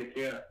 I see it.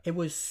 Yeah. it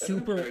was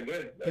super, Very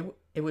good.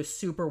 it was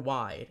super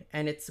wide,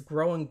 and it's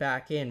growing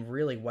back in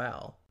really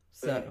well.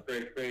 So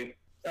Great.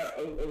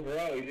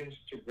 Overall, you did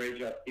such a great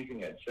job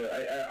keeping it. So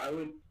I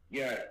would,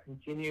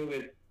 continue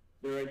with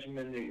the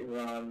regimen that you're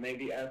on.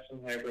 Maybe add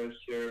some hair growth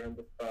serum in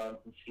the front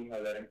and see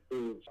how that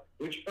improves.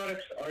 Which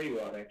products are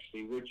you on,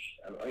 actually? Which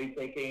are you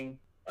taking?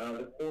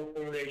 The core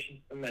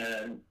formulation for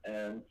men,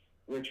 and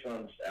which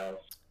ones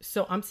else?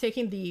 So I'm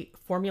taking the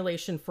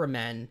formulation for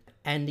men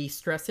and the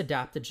stress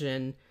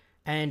adaptogen,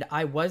 and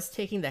I was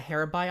taking the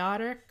hair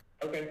biotic,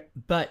 Okay.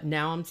 but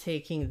now I'm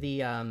taking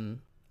the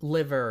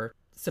liver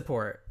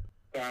support.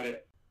 Got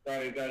it.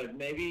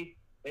 Maybe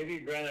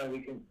Brenna,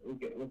 we can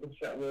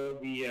start with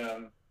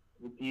the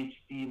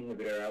DHT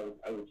inhibitor.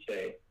 I would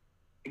say,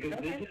 because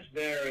this is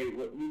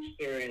what you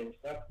experience,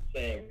 not the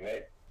same,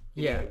 right?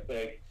 Yeah. It's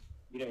like,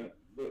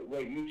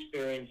 what you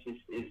experience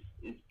is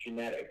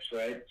genetics,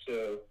 right?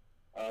 So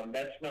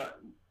that's not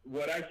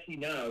what I see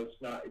now.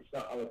 It's not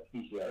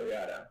alopecia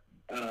areata.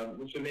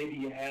 So maybe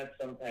you had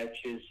some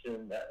patches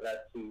and that led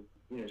to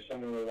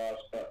some of the loss,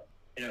 but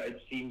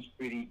it seems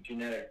pretty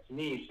genetic to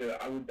me. So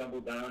I would double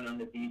down on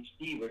the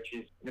DHT, which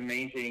is an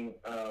amazing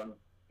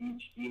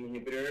DHT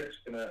inhibitor. It's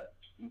gonna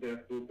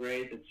feel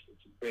great. It's a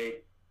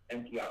great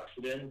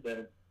antioxidant,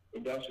 and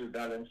it does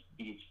rebalance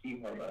DHT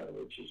hormone,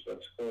 which is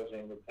what's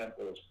causing the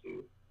temples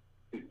to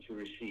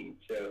recede.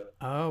 So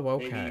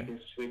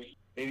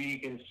maybe you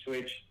can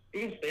switch. You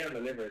can stay on the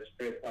liver. It's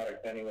a great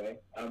product anyway.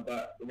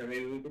 But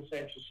maybe we can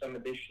send you some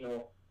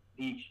additional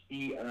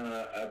DHT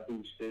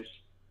boosters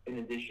in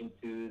addition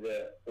to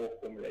the core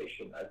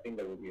formulation. I think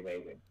that would be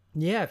amazing.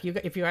 Yeah, if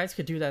you guys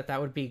could do that,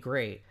 that would be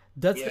great.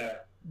 Does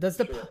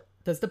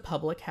the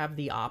public have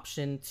the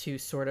option to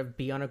sort of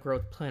be on a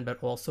growth plan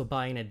but also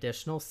buy an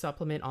additional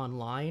supplement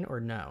online, or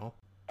no?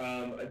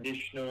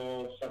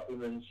 Additional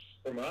supplements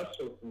from us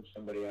or from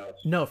somebody else?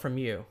 No, from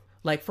you.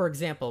 Like, for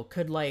example, it's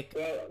a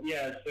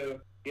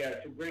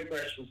great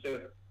question.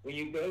 So when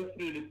you go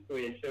through the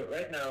quiz, so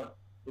right now,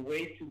 the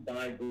way to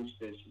buy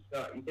boosters,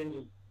 you can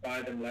just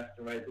buy them left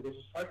and right, because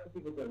it's hard for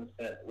people to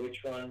understand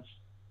which ones.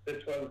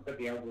 That's why we put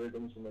the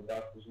algorithms and the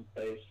doctors in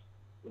place,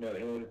 in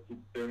order to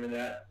determine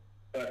that.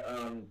 But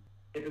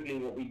typically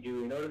what we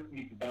do, in order for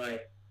you to buy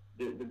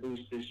the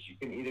boosters, you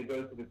can either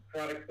go to the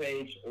product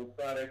page or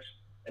products,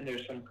 and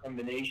there's some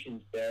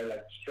combinations there,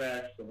 like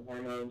stress and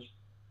hormones.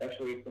 That's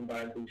where you can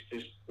buy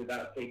boosters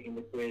without taking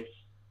the quiz.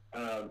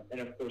 And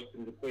of course,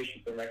 through the quiz,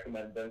 you can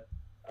recommend them.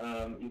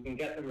 You can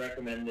get them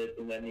recommended,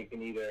 and then you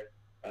can either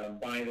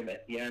buy them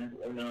at the end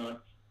or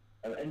not.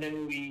 And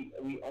then we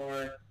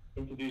are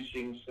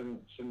introducing some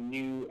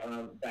new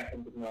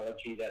backend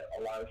technology that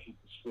allows you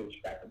to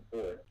switch back and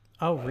forth.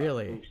 Oh,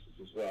 really? Boosters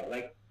as well.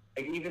 Like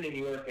even in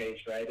your case,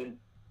 right? And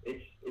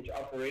it's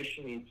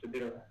operationally it's a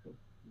bit of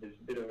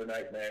a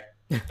nightmare,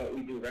 but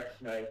we do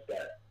recognize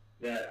that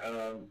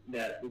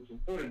it's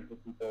important for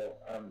people.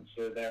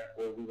 So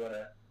therefore, we want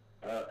to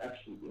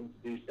absolutely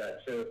introduce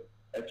that. So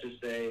let's just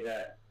say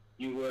that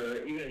you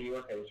were, even in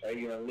your case, right?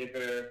 You're on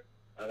liver.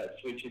 Let's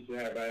switch it to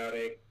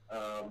antibiotic.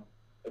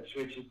 Let's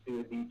switch it to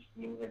a DHT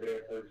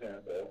inhibitor, for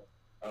example,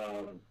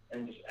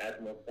 and just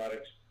add more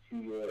products to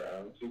your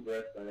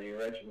growth plan and your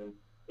regimen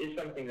is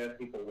something that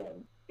people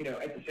want.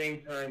 At the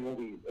same time, what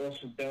we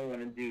also don't want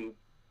to do,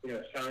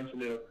 it sounds a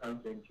little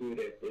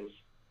counterintuitive, is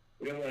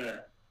we don't want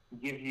to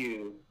give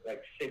you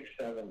like 6,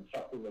 7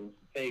 supplements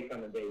to take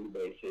on a daily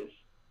basis,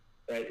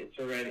 right? It's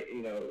already,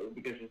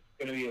 because it's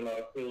going to be a lot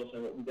of pills,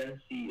 and what we then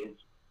see is,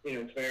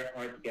 it's very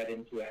hard to get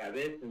into a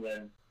habit, and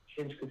then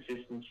since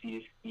consistency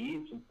is key,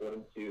 it's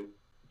important to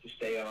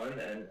stay on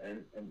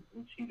and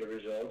see the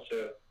results.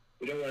 So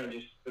we don't want to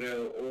just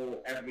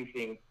throw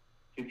everything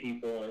to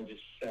people and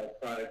just sell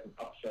product and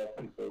upsell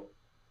people,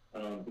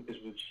 because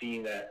we've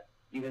seen that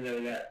even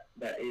though that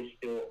is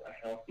still a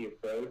healthy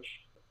approach,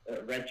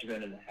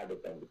 regimen and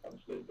habit then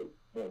becomes a little bit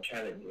more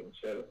challenging.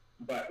 So,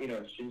 but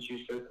since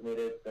you're so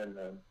committed, then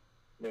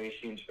you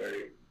seem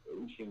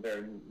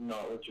very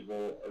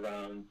knowledgeable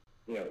around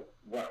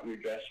what you're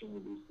addressing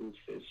with these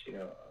boosters.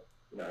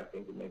 I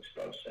think it makes a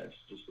lot of sense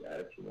just to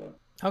add a few more.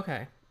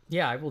 Okay.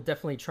 Yeah, I will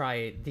definitely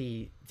try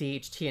the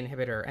DHT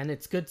inhibitor. And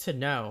it's good to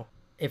know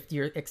if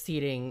you're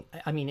experiencing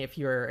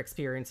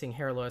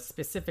hair loss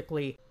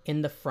specifically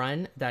in the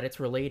front, that it's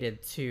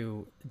related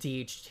to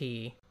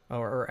DHT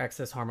or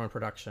excess hormone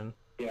production.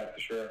 Yeah, for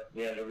sure.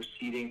 Yeah, the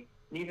receding,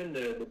 and even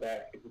the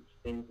back, if it's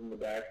things in the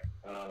back,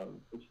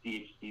 it's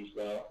DHT as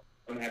well.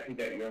 I'm happy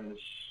that you're on this.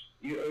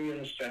 You're on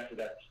the stress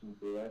adaptation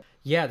too, right?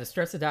 Yeah, the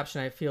stress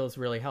adaptation I feel is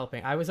really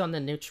helping. I was on the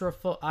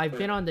Nutrafol. I've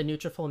been on the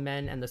Nutrafol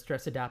Men and the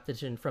stress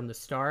adaptogen from the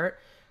start.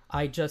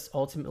 I just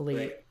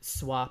ultimately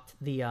swapped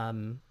the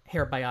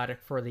hair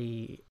biotic for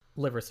the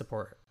liver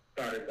support.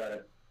 Got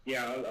it.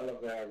 Yeah, I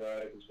love the hair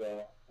biotic as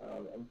well.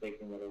 I'm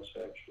taking that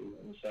also actually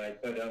on the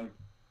side. But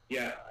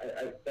Yeah,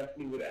 I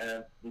definitely would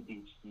add the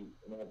DHT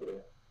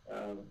inhibitor.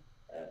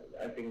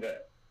 I think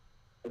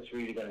that's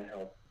really going to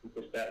help,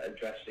 because that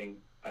addressing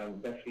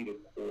definitely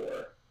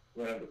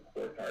one of the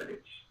core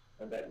targets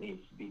that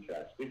needs to be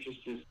addressed, which is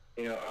just,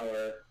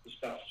 our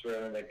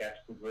testosterone that gets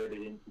converted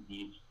into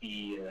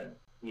DHT, and then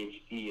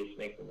DHT is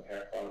making the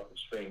hair follicle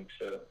shrink.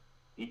 So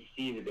DHT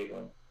is a big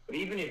one. But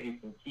even if you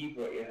can keep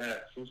what you have,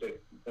 it seems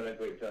like you've done a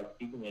great job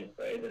keeping it,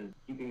 right? And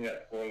keeping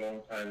that for a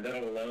long time,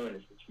 that alone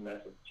is such a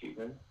massive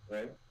achievement,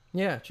 right?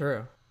 Yeah,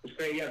 true. It's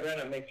great. Yeah,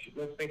 Brandon,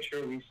 let's make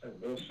sure we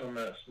send those some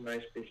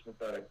nice patient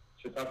products.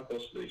 So topical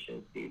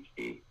solutions,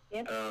 DHT.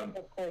 Yep,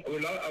 of course.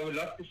 I would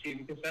love to see, if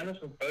you can send us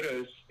some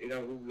photos, we'd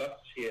love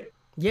to see it.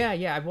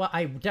 Yeah,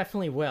 I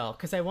definitely will,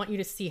 because I want you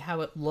to see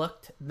how it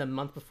looked the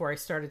month before I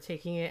started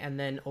taking it, and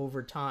then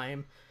over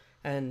time.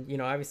 And,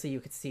 obviously you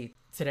could see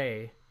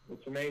today.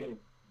 It's amazing.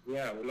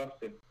 Yeah, we'd love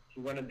to. If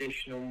you want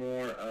additional,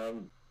 more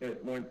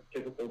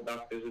typical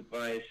doctor's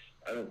advice,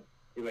 I don't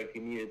feel like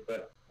you need it,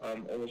 but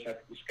always have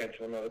to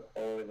schedule another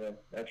call with a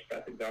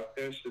naturopathic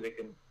doctor so they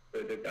can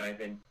further dive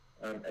in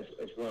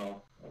as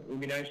well. It would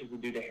be nice if we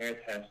do the hair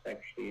test,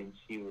 actually, and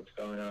see what's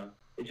going on.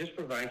 It just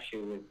provides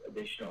you with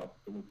additional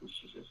opportunities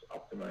to just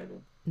optimizing.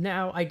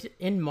 Now,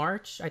 in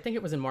March, I think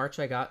it was in March,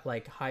 I got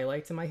like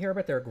highlights in my hair,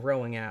 but they're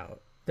growing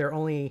out. They're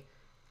only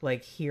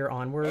like here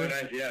onward. Oh,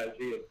 nice. Yeah, I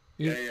see it.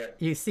 Yeah.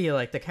 You see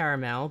like the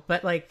caramel,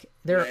 but like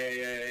they're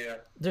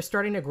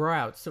starting to grow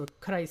out. So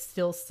could I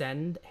still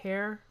send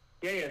hair?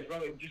 Yeah,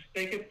 probably. Just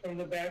take it from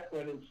the back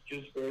when it's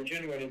just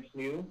virgin, when it's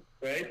new,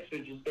 right? So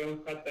just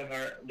don't cut the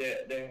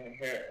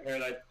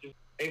hairline.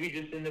 Maybe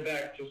just in the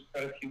back, just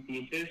cut a few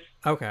pieces.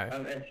 Okay.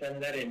 And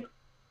send that in.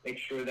 Make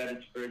sure that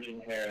it's virgin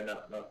hair and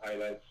not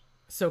highlights.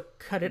 So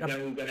cut it up.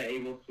 Then we're gonna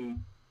able to.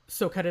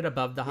 So cut it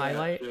above the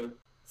highlight,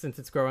 since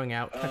it's growing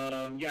out.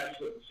 Yeah.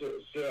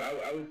 So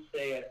I would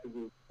say at the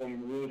root,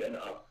 from root and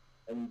up,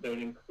 and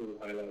don't include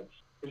highlights,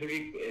 because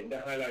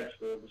the highlights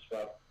will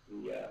disrupt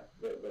the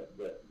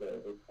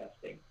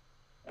testing.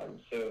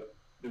 So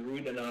the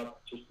root and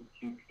up, just a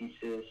few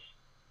pieces.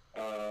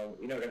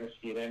 You're not going to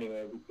see it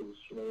anyway, because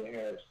your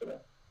hair is going to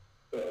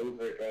go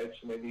over it, right?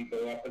 So maybe you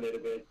go up a little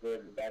bit where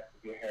the back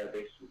of your hair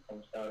basically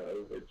comes down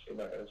over it, so you're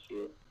not going to see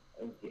it.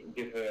 And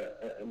give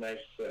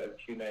a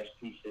few nice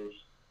pieces,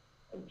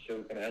 so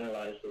we can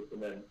analyze it,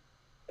 and then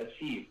let's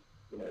see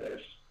if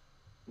there's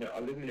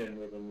aluminum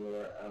within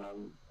your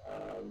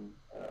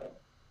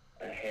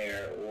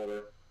hair,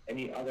 or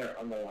any other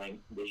underlying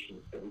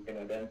conditions that we can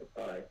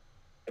identify.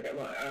 Like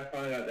I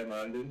found out that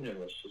my aluminum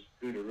was just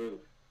through the roof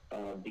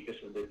because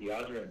of the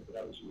deodorant that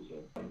I was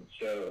using.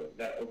 So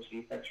that obviously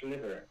affects your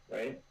liver,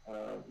 right?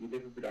 Your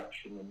liver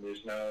production, and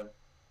there's now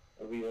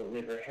a real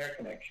liver-hair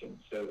connection.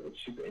 So it's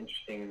super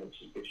interesting, and it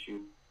just gives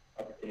you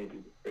opportunity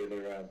to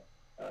further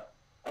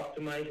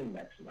optimize and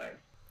maximize.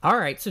 All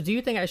right. So do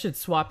you think I should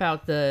swap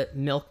out the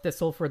milk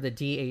thistle for the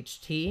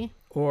DHT,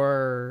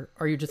 or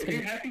are you just? If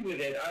you're happy with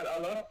it, I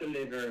love the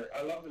liver.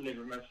 I love the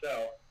liver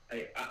myself.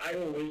 I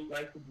always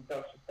like to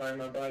detoxify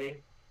my body.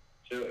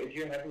 So if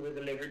you're happy with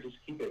the liver, just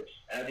keep it.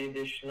 Add the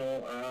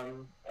additional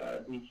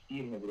DHT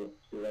inhibitor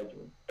to the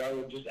regimen. So I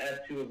would just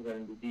add two of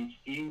them, the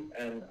DHT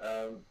and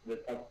the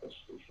topical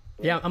solution.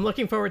 Yeah, I'm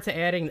looking forward to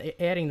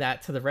adding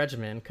that to the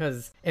regimen,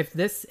 because if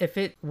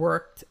it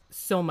worked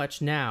so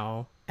much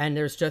now, and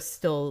there's just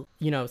still,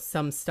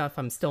 some stuff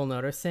I'm still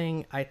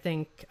noticing, I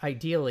think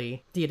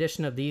ideally the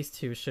addition of these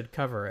two should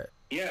cover it.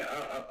 Yeah,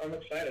 I'm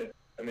excited.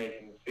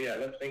 Amazing. So yeah,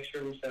 let's make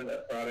sure we send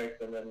that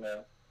product, and then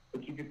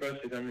we'll keep you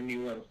posted on the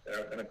new ones that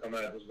are going to come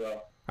out as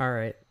well. All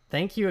right.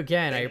 Thank you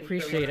again. Thank I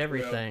appreciate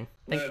everything.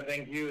 Thank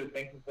you.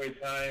 Thank you for your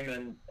time,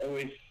 and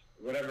always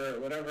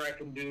whatever I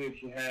can do.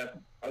 If you have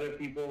other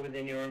people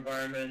within your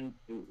environment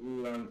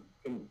who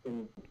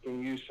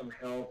can use some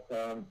help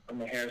on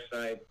the hair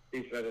side,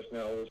 please let us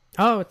know.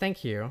 Oh,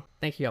 thank you.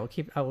 I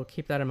will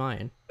keep that in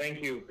mind.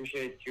 Thank you.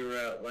 Appreciate your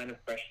line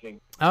of questioning.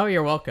 Oh,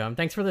 you're welcome.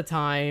 Thanks for the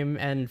time,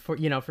 and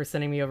for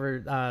sending me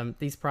over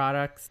these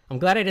products. I'm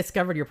glad I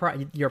discovered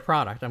your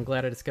product. I'm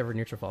glad I discovered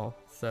Nutrafol.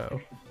 So,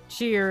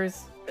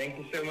 cheers. Thank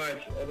you so much.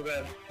 All the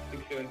best.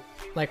 Speak soon.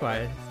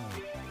 Likewise.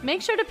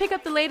 Make sure to pick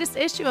up the latest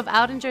issue of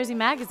Out in Jersey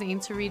magazine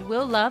to read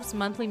Will Love's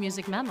monthly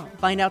music memo.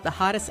 Find out the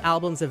hottest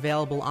albums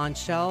available on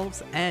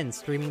shelves and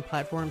streaming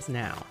platforms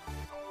now.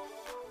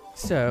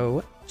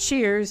 So,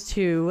 cheers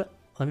to,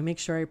 let me make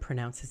sure I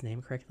pronounce his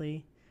name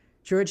correctly,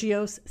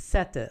 Giorgos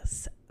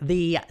Tsetis,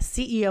 the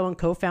CEO and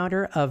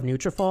co-founder of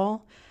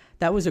Nutrafol.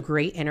 That was a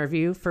great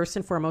interview. First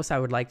and foremost, I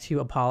would like to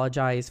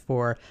apologize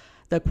for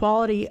the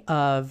quality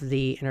of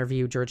the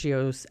interview.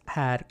 Giorgos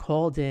had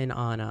called in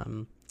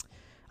on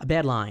a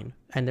bad line,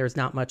 and there's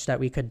not much that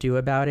we could do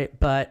about it,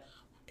 but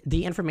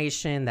the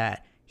information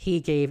that he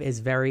gave is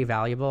very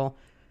valuable.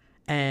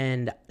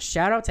 And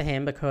shout out to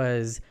him,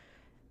 because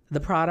the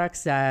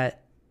products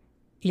that,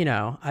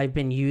 I've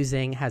been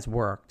using has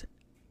worked.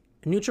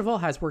 Nutrafol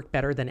has worked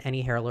better than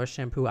any hair loss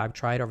shampoo I've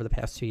tried over the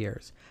past 2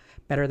 years.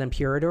 Better than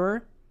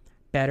Purador,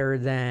 better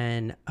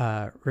than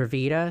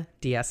Revita,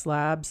 DS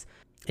Labs.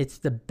 It's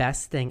the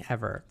best thing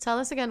ever. Tell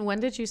us again, when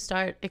did you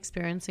start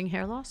experiencing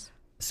hair loss?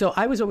 So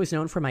I was always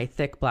known for my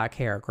thick black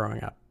hair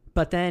growing up.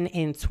 But then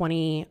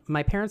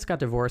my parents got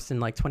divorced in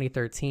like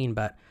 2013,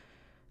 but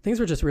things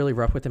were just really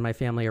rough within my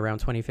family around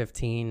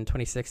 2015,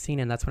 2016.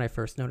 And that's when I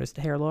first noticed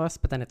hair loss,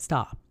 but then it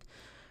stopped.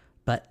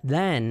 But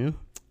then,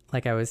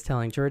 like I was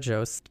telling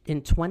Giorgos,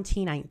 in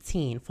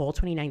 2019, fall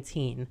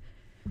 2019,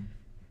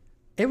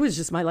 it was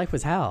just, my life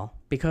was hell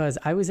because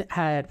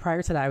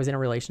prior to that, I was in a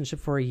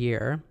relationship for a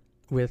year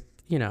with,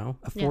 a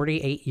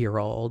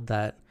 48-year-old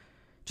that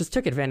just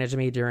took advantage of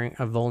me during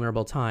a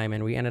vulnerable time.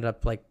 And we ended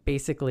up like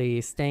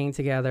basically staying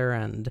together,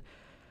 and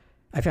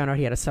I found out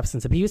he had a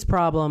substance abuse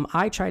problem.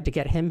 I tried to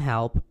get him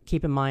help.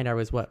 Keep in mind, I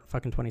was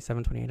fucking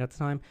 27, 28 at the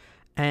time.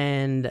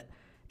 And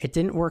it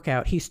didn't work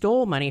out. He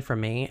stole money from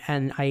me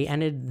and I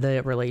ended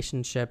the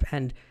relationship.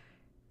 And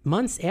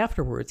months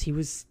afterwards, he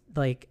was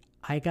like,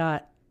 I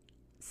got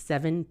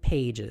 7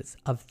 pages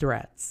of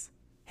threats.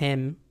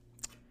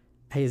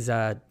 His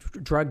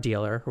drug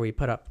dealer who he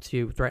put up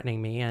to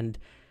threatening me. And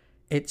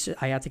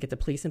I had to get the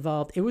police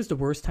involved. It was the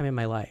worst time in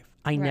my life.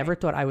 I never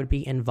thought I would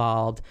be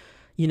involved.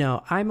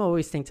 I'm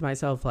always think to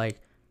myself, like,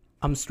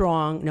 I'm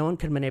strong. No one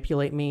could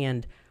manipulate me.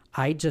 And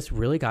I just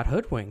really got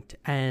hoodwinked.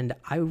 And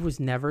I was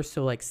never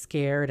so like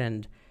scared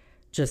and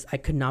just, I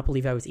could not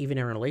believe I was even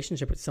in a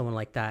relationship with someone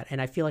like that. And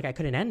I feel like I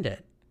couldn't end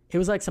it. It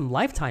was like some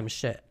Lifetime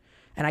shit.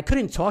 And I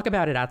couldn't talk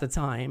about it at the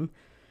time.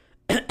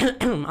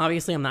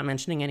 Obviously, I'm not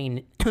mentioning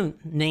any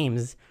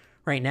names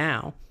right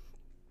now.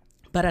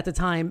 But at the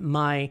time,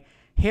 my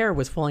hair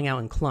was falling out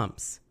in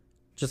clumps.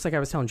 Just like I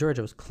was telling George,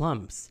 it was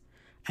clumps.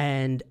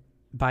 And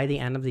by the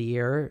end of the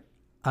year,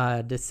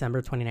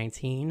 December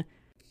 2019,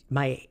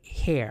 my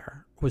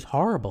hair was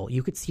horrible.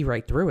 You could see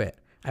right through it.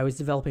 I was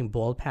developing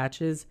bald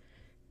patches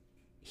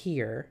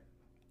here,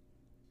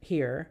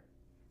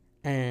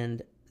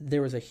 and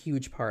there was a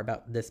huge part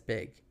about this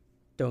big,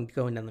 going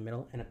down the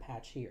middle, and a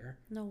patch here.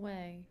 No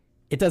way.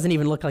 It doesn't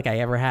even look like I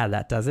ever had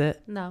that, does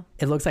it? No.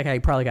 It looks like I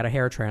probably got a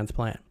hair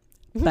transplant.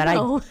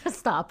 But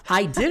Stop.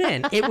 I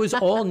didn't. It was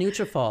all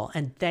Nutrafol.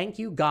 And thank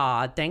you,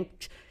 God.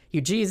 Thank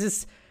you,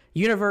 Jesus,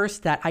 universe,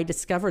 that I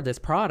discovered this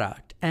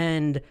product.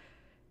 And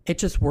it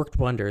just worked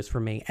wonders for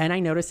me. And I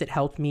noticed it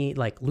helped me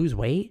like lose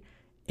weight.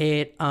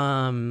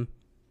 I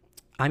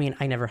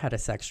never had a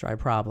sex drive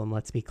problem,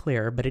 let's be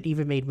clear. But it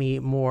even made me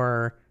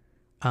more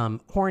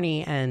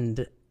horny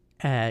and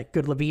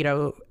good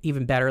libido,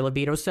 even better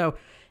libido. So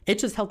it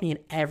just helped me in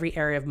every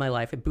area of my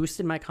life. It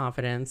boosted my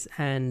confidence,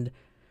 and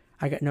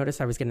I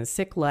noticed I was getting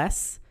sick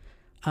less.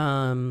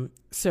 So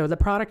the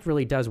product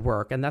really does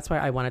work. And that's why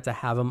I wanted to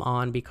have them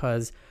on,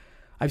 because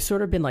I've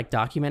sort of been like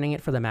documenting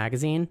it for the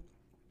magazine.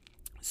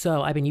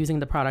 So I've been using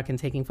the product and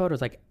taking photos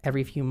like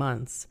every few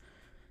months.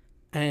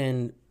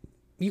 And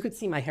you could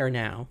see my hair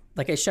now.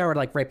 Like I showered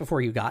like right before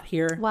you got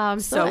here. Wow,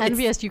 I'm so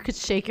envious. You could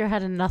shake your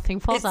head and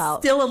nothing falls out.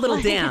 It's still a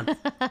little damp.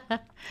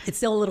 It's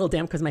still a little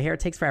damp because my hair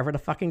takes forever to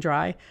fucking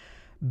dry.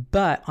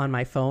 But on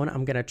my phone,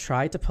 I'm going to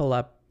try to pull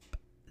up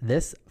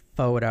this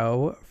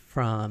photo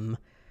from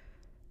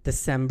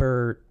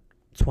December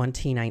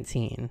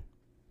 2019.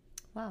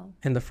 Wow.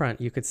 In the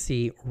front, you could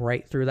see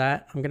right through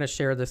that. I'm going to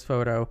share this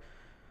photo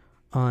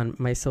on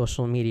my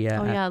social media.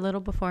 Oh, yeah, a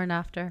little before and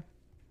after.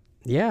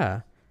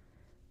 Yeah.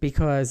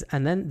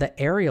 And then the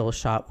aerial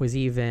shot was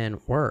even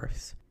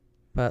worse.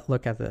 But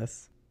look at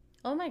this.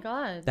 Oh, my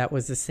God. That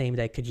was the same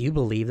day. Could you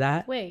believe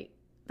that? Wait,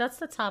 that's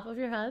the top of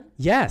your head?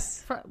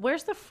 Yes.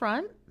 Where's the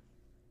front?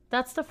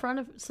 That's the front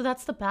of... So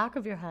that's the back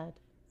of your head.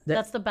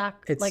 That's the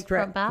back, like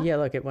front back? Yeah,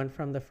 look, it went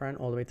from the front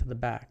all the way to the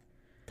back.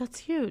 That's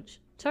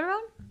huge. Turn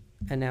around.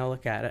 And now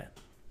look at it.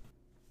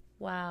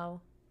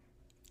 Wow.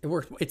 It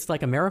worked. It's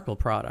like a miracle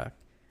product.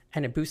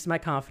 And it boosted my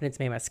confidence,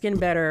 made my skin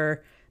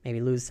better, made me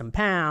lose some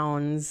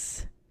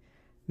pounds,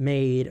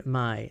 made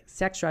my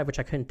sex drive, which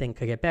I couldn't think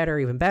could get better,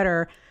 even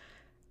better.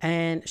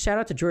 And shout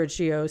out to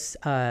Giorgos,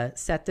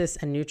 Tsetis,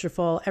 and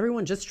Nutrafol.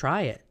 Everyone, just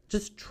try it.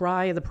 Just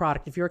try the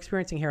product if you're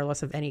experiencing hair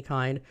loss of any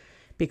kind,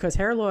 because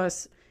hair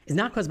loss is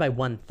not caused by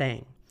one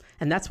thing.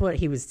 And that's what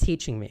he was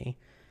teaching me.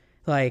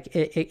 Like,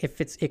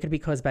 it could be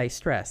caused by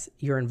stress,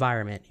 your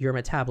environment, your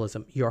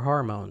metabolism, your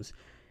hormones.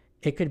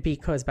 It could be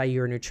caused by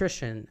your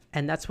nutrition.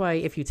 And that's why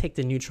if you take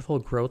the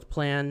Nutrafol Growth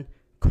Plan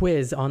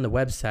quiz on the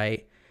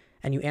website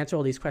and you answer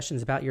all these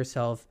questions about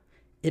yourself,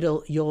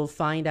 you'll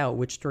find out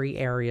which 3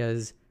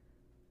 areas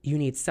you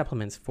need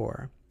supplements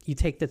for. You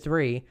take the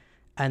 3,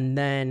 and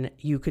then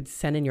you could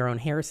send in your own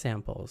hair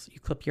samples. You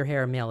clip your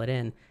hair, mail it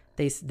in.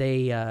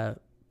 They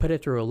put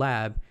it through a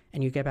lab,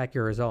 and you get back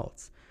your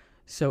results.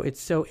 So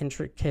it's so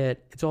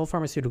intricate. It's all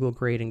pharmaceutical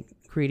grade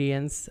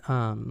ingredients.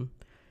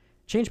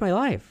 Changed my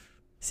life.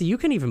 See, you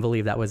can even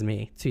believe that was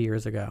me 2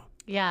 years ago.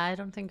 Yeah, I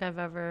don't think I've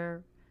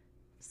ever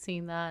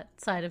seen that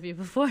side of you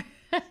before.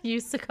 You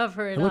used to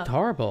cover it up. It looked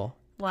horrible.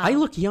 Wow. I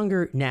look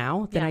younger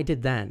now than I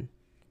did then.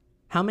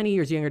 How many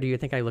years younger do you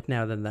think I look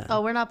now than then?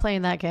 Oh, we're not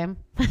playing that game.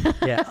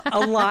 Yeah, a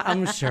lot,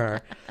 I'm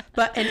sure.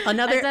 But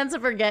another... I tend to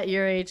forget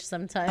your age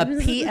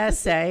sometimes. A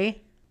PSA,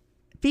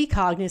 be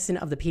cognizant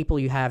of the people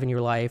you have in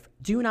your life.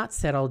 Do not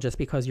settle just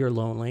because you're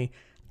lonely.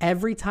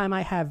 every time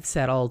I have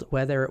settled,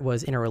 whether it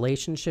was in a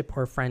relationship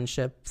or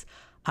friendships,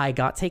 I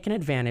got taken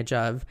advantage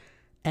of,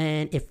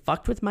 and it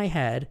fucked with my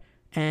head,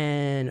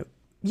 and,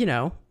 you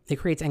know, it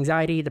creates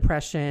anxiety,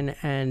 depression,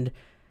 and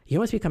you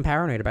almost become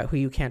paranoid about who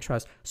you can't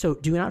trust. So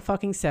do not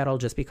fucking settle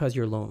just because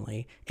you're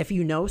lonely. If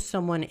you know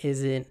someone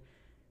isn't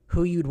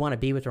who you'd want to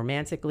be with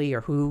romantically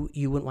or who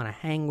you wouldn't want to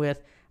hang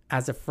with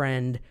as a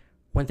friend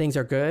when things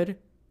are good,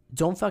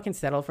 don't fucking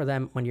settle for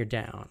them when you're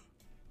down.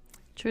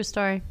 True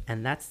story.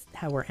 And that's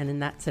how we're ending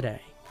that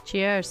today.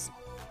 Cheers.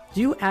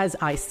 Do as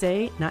I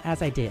say, not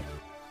as I did.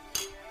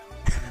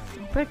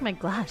 Don't break my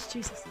glass,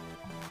 Jesus.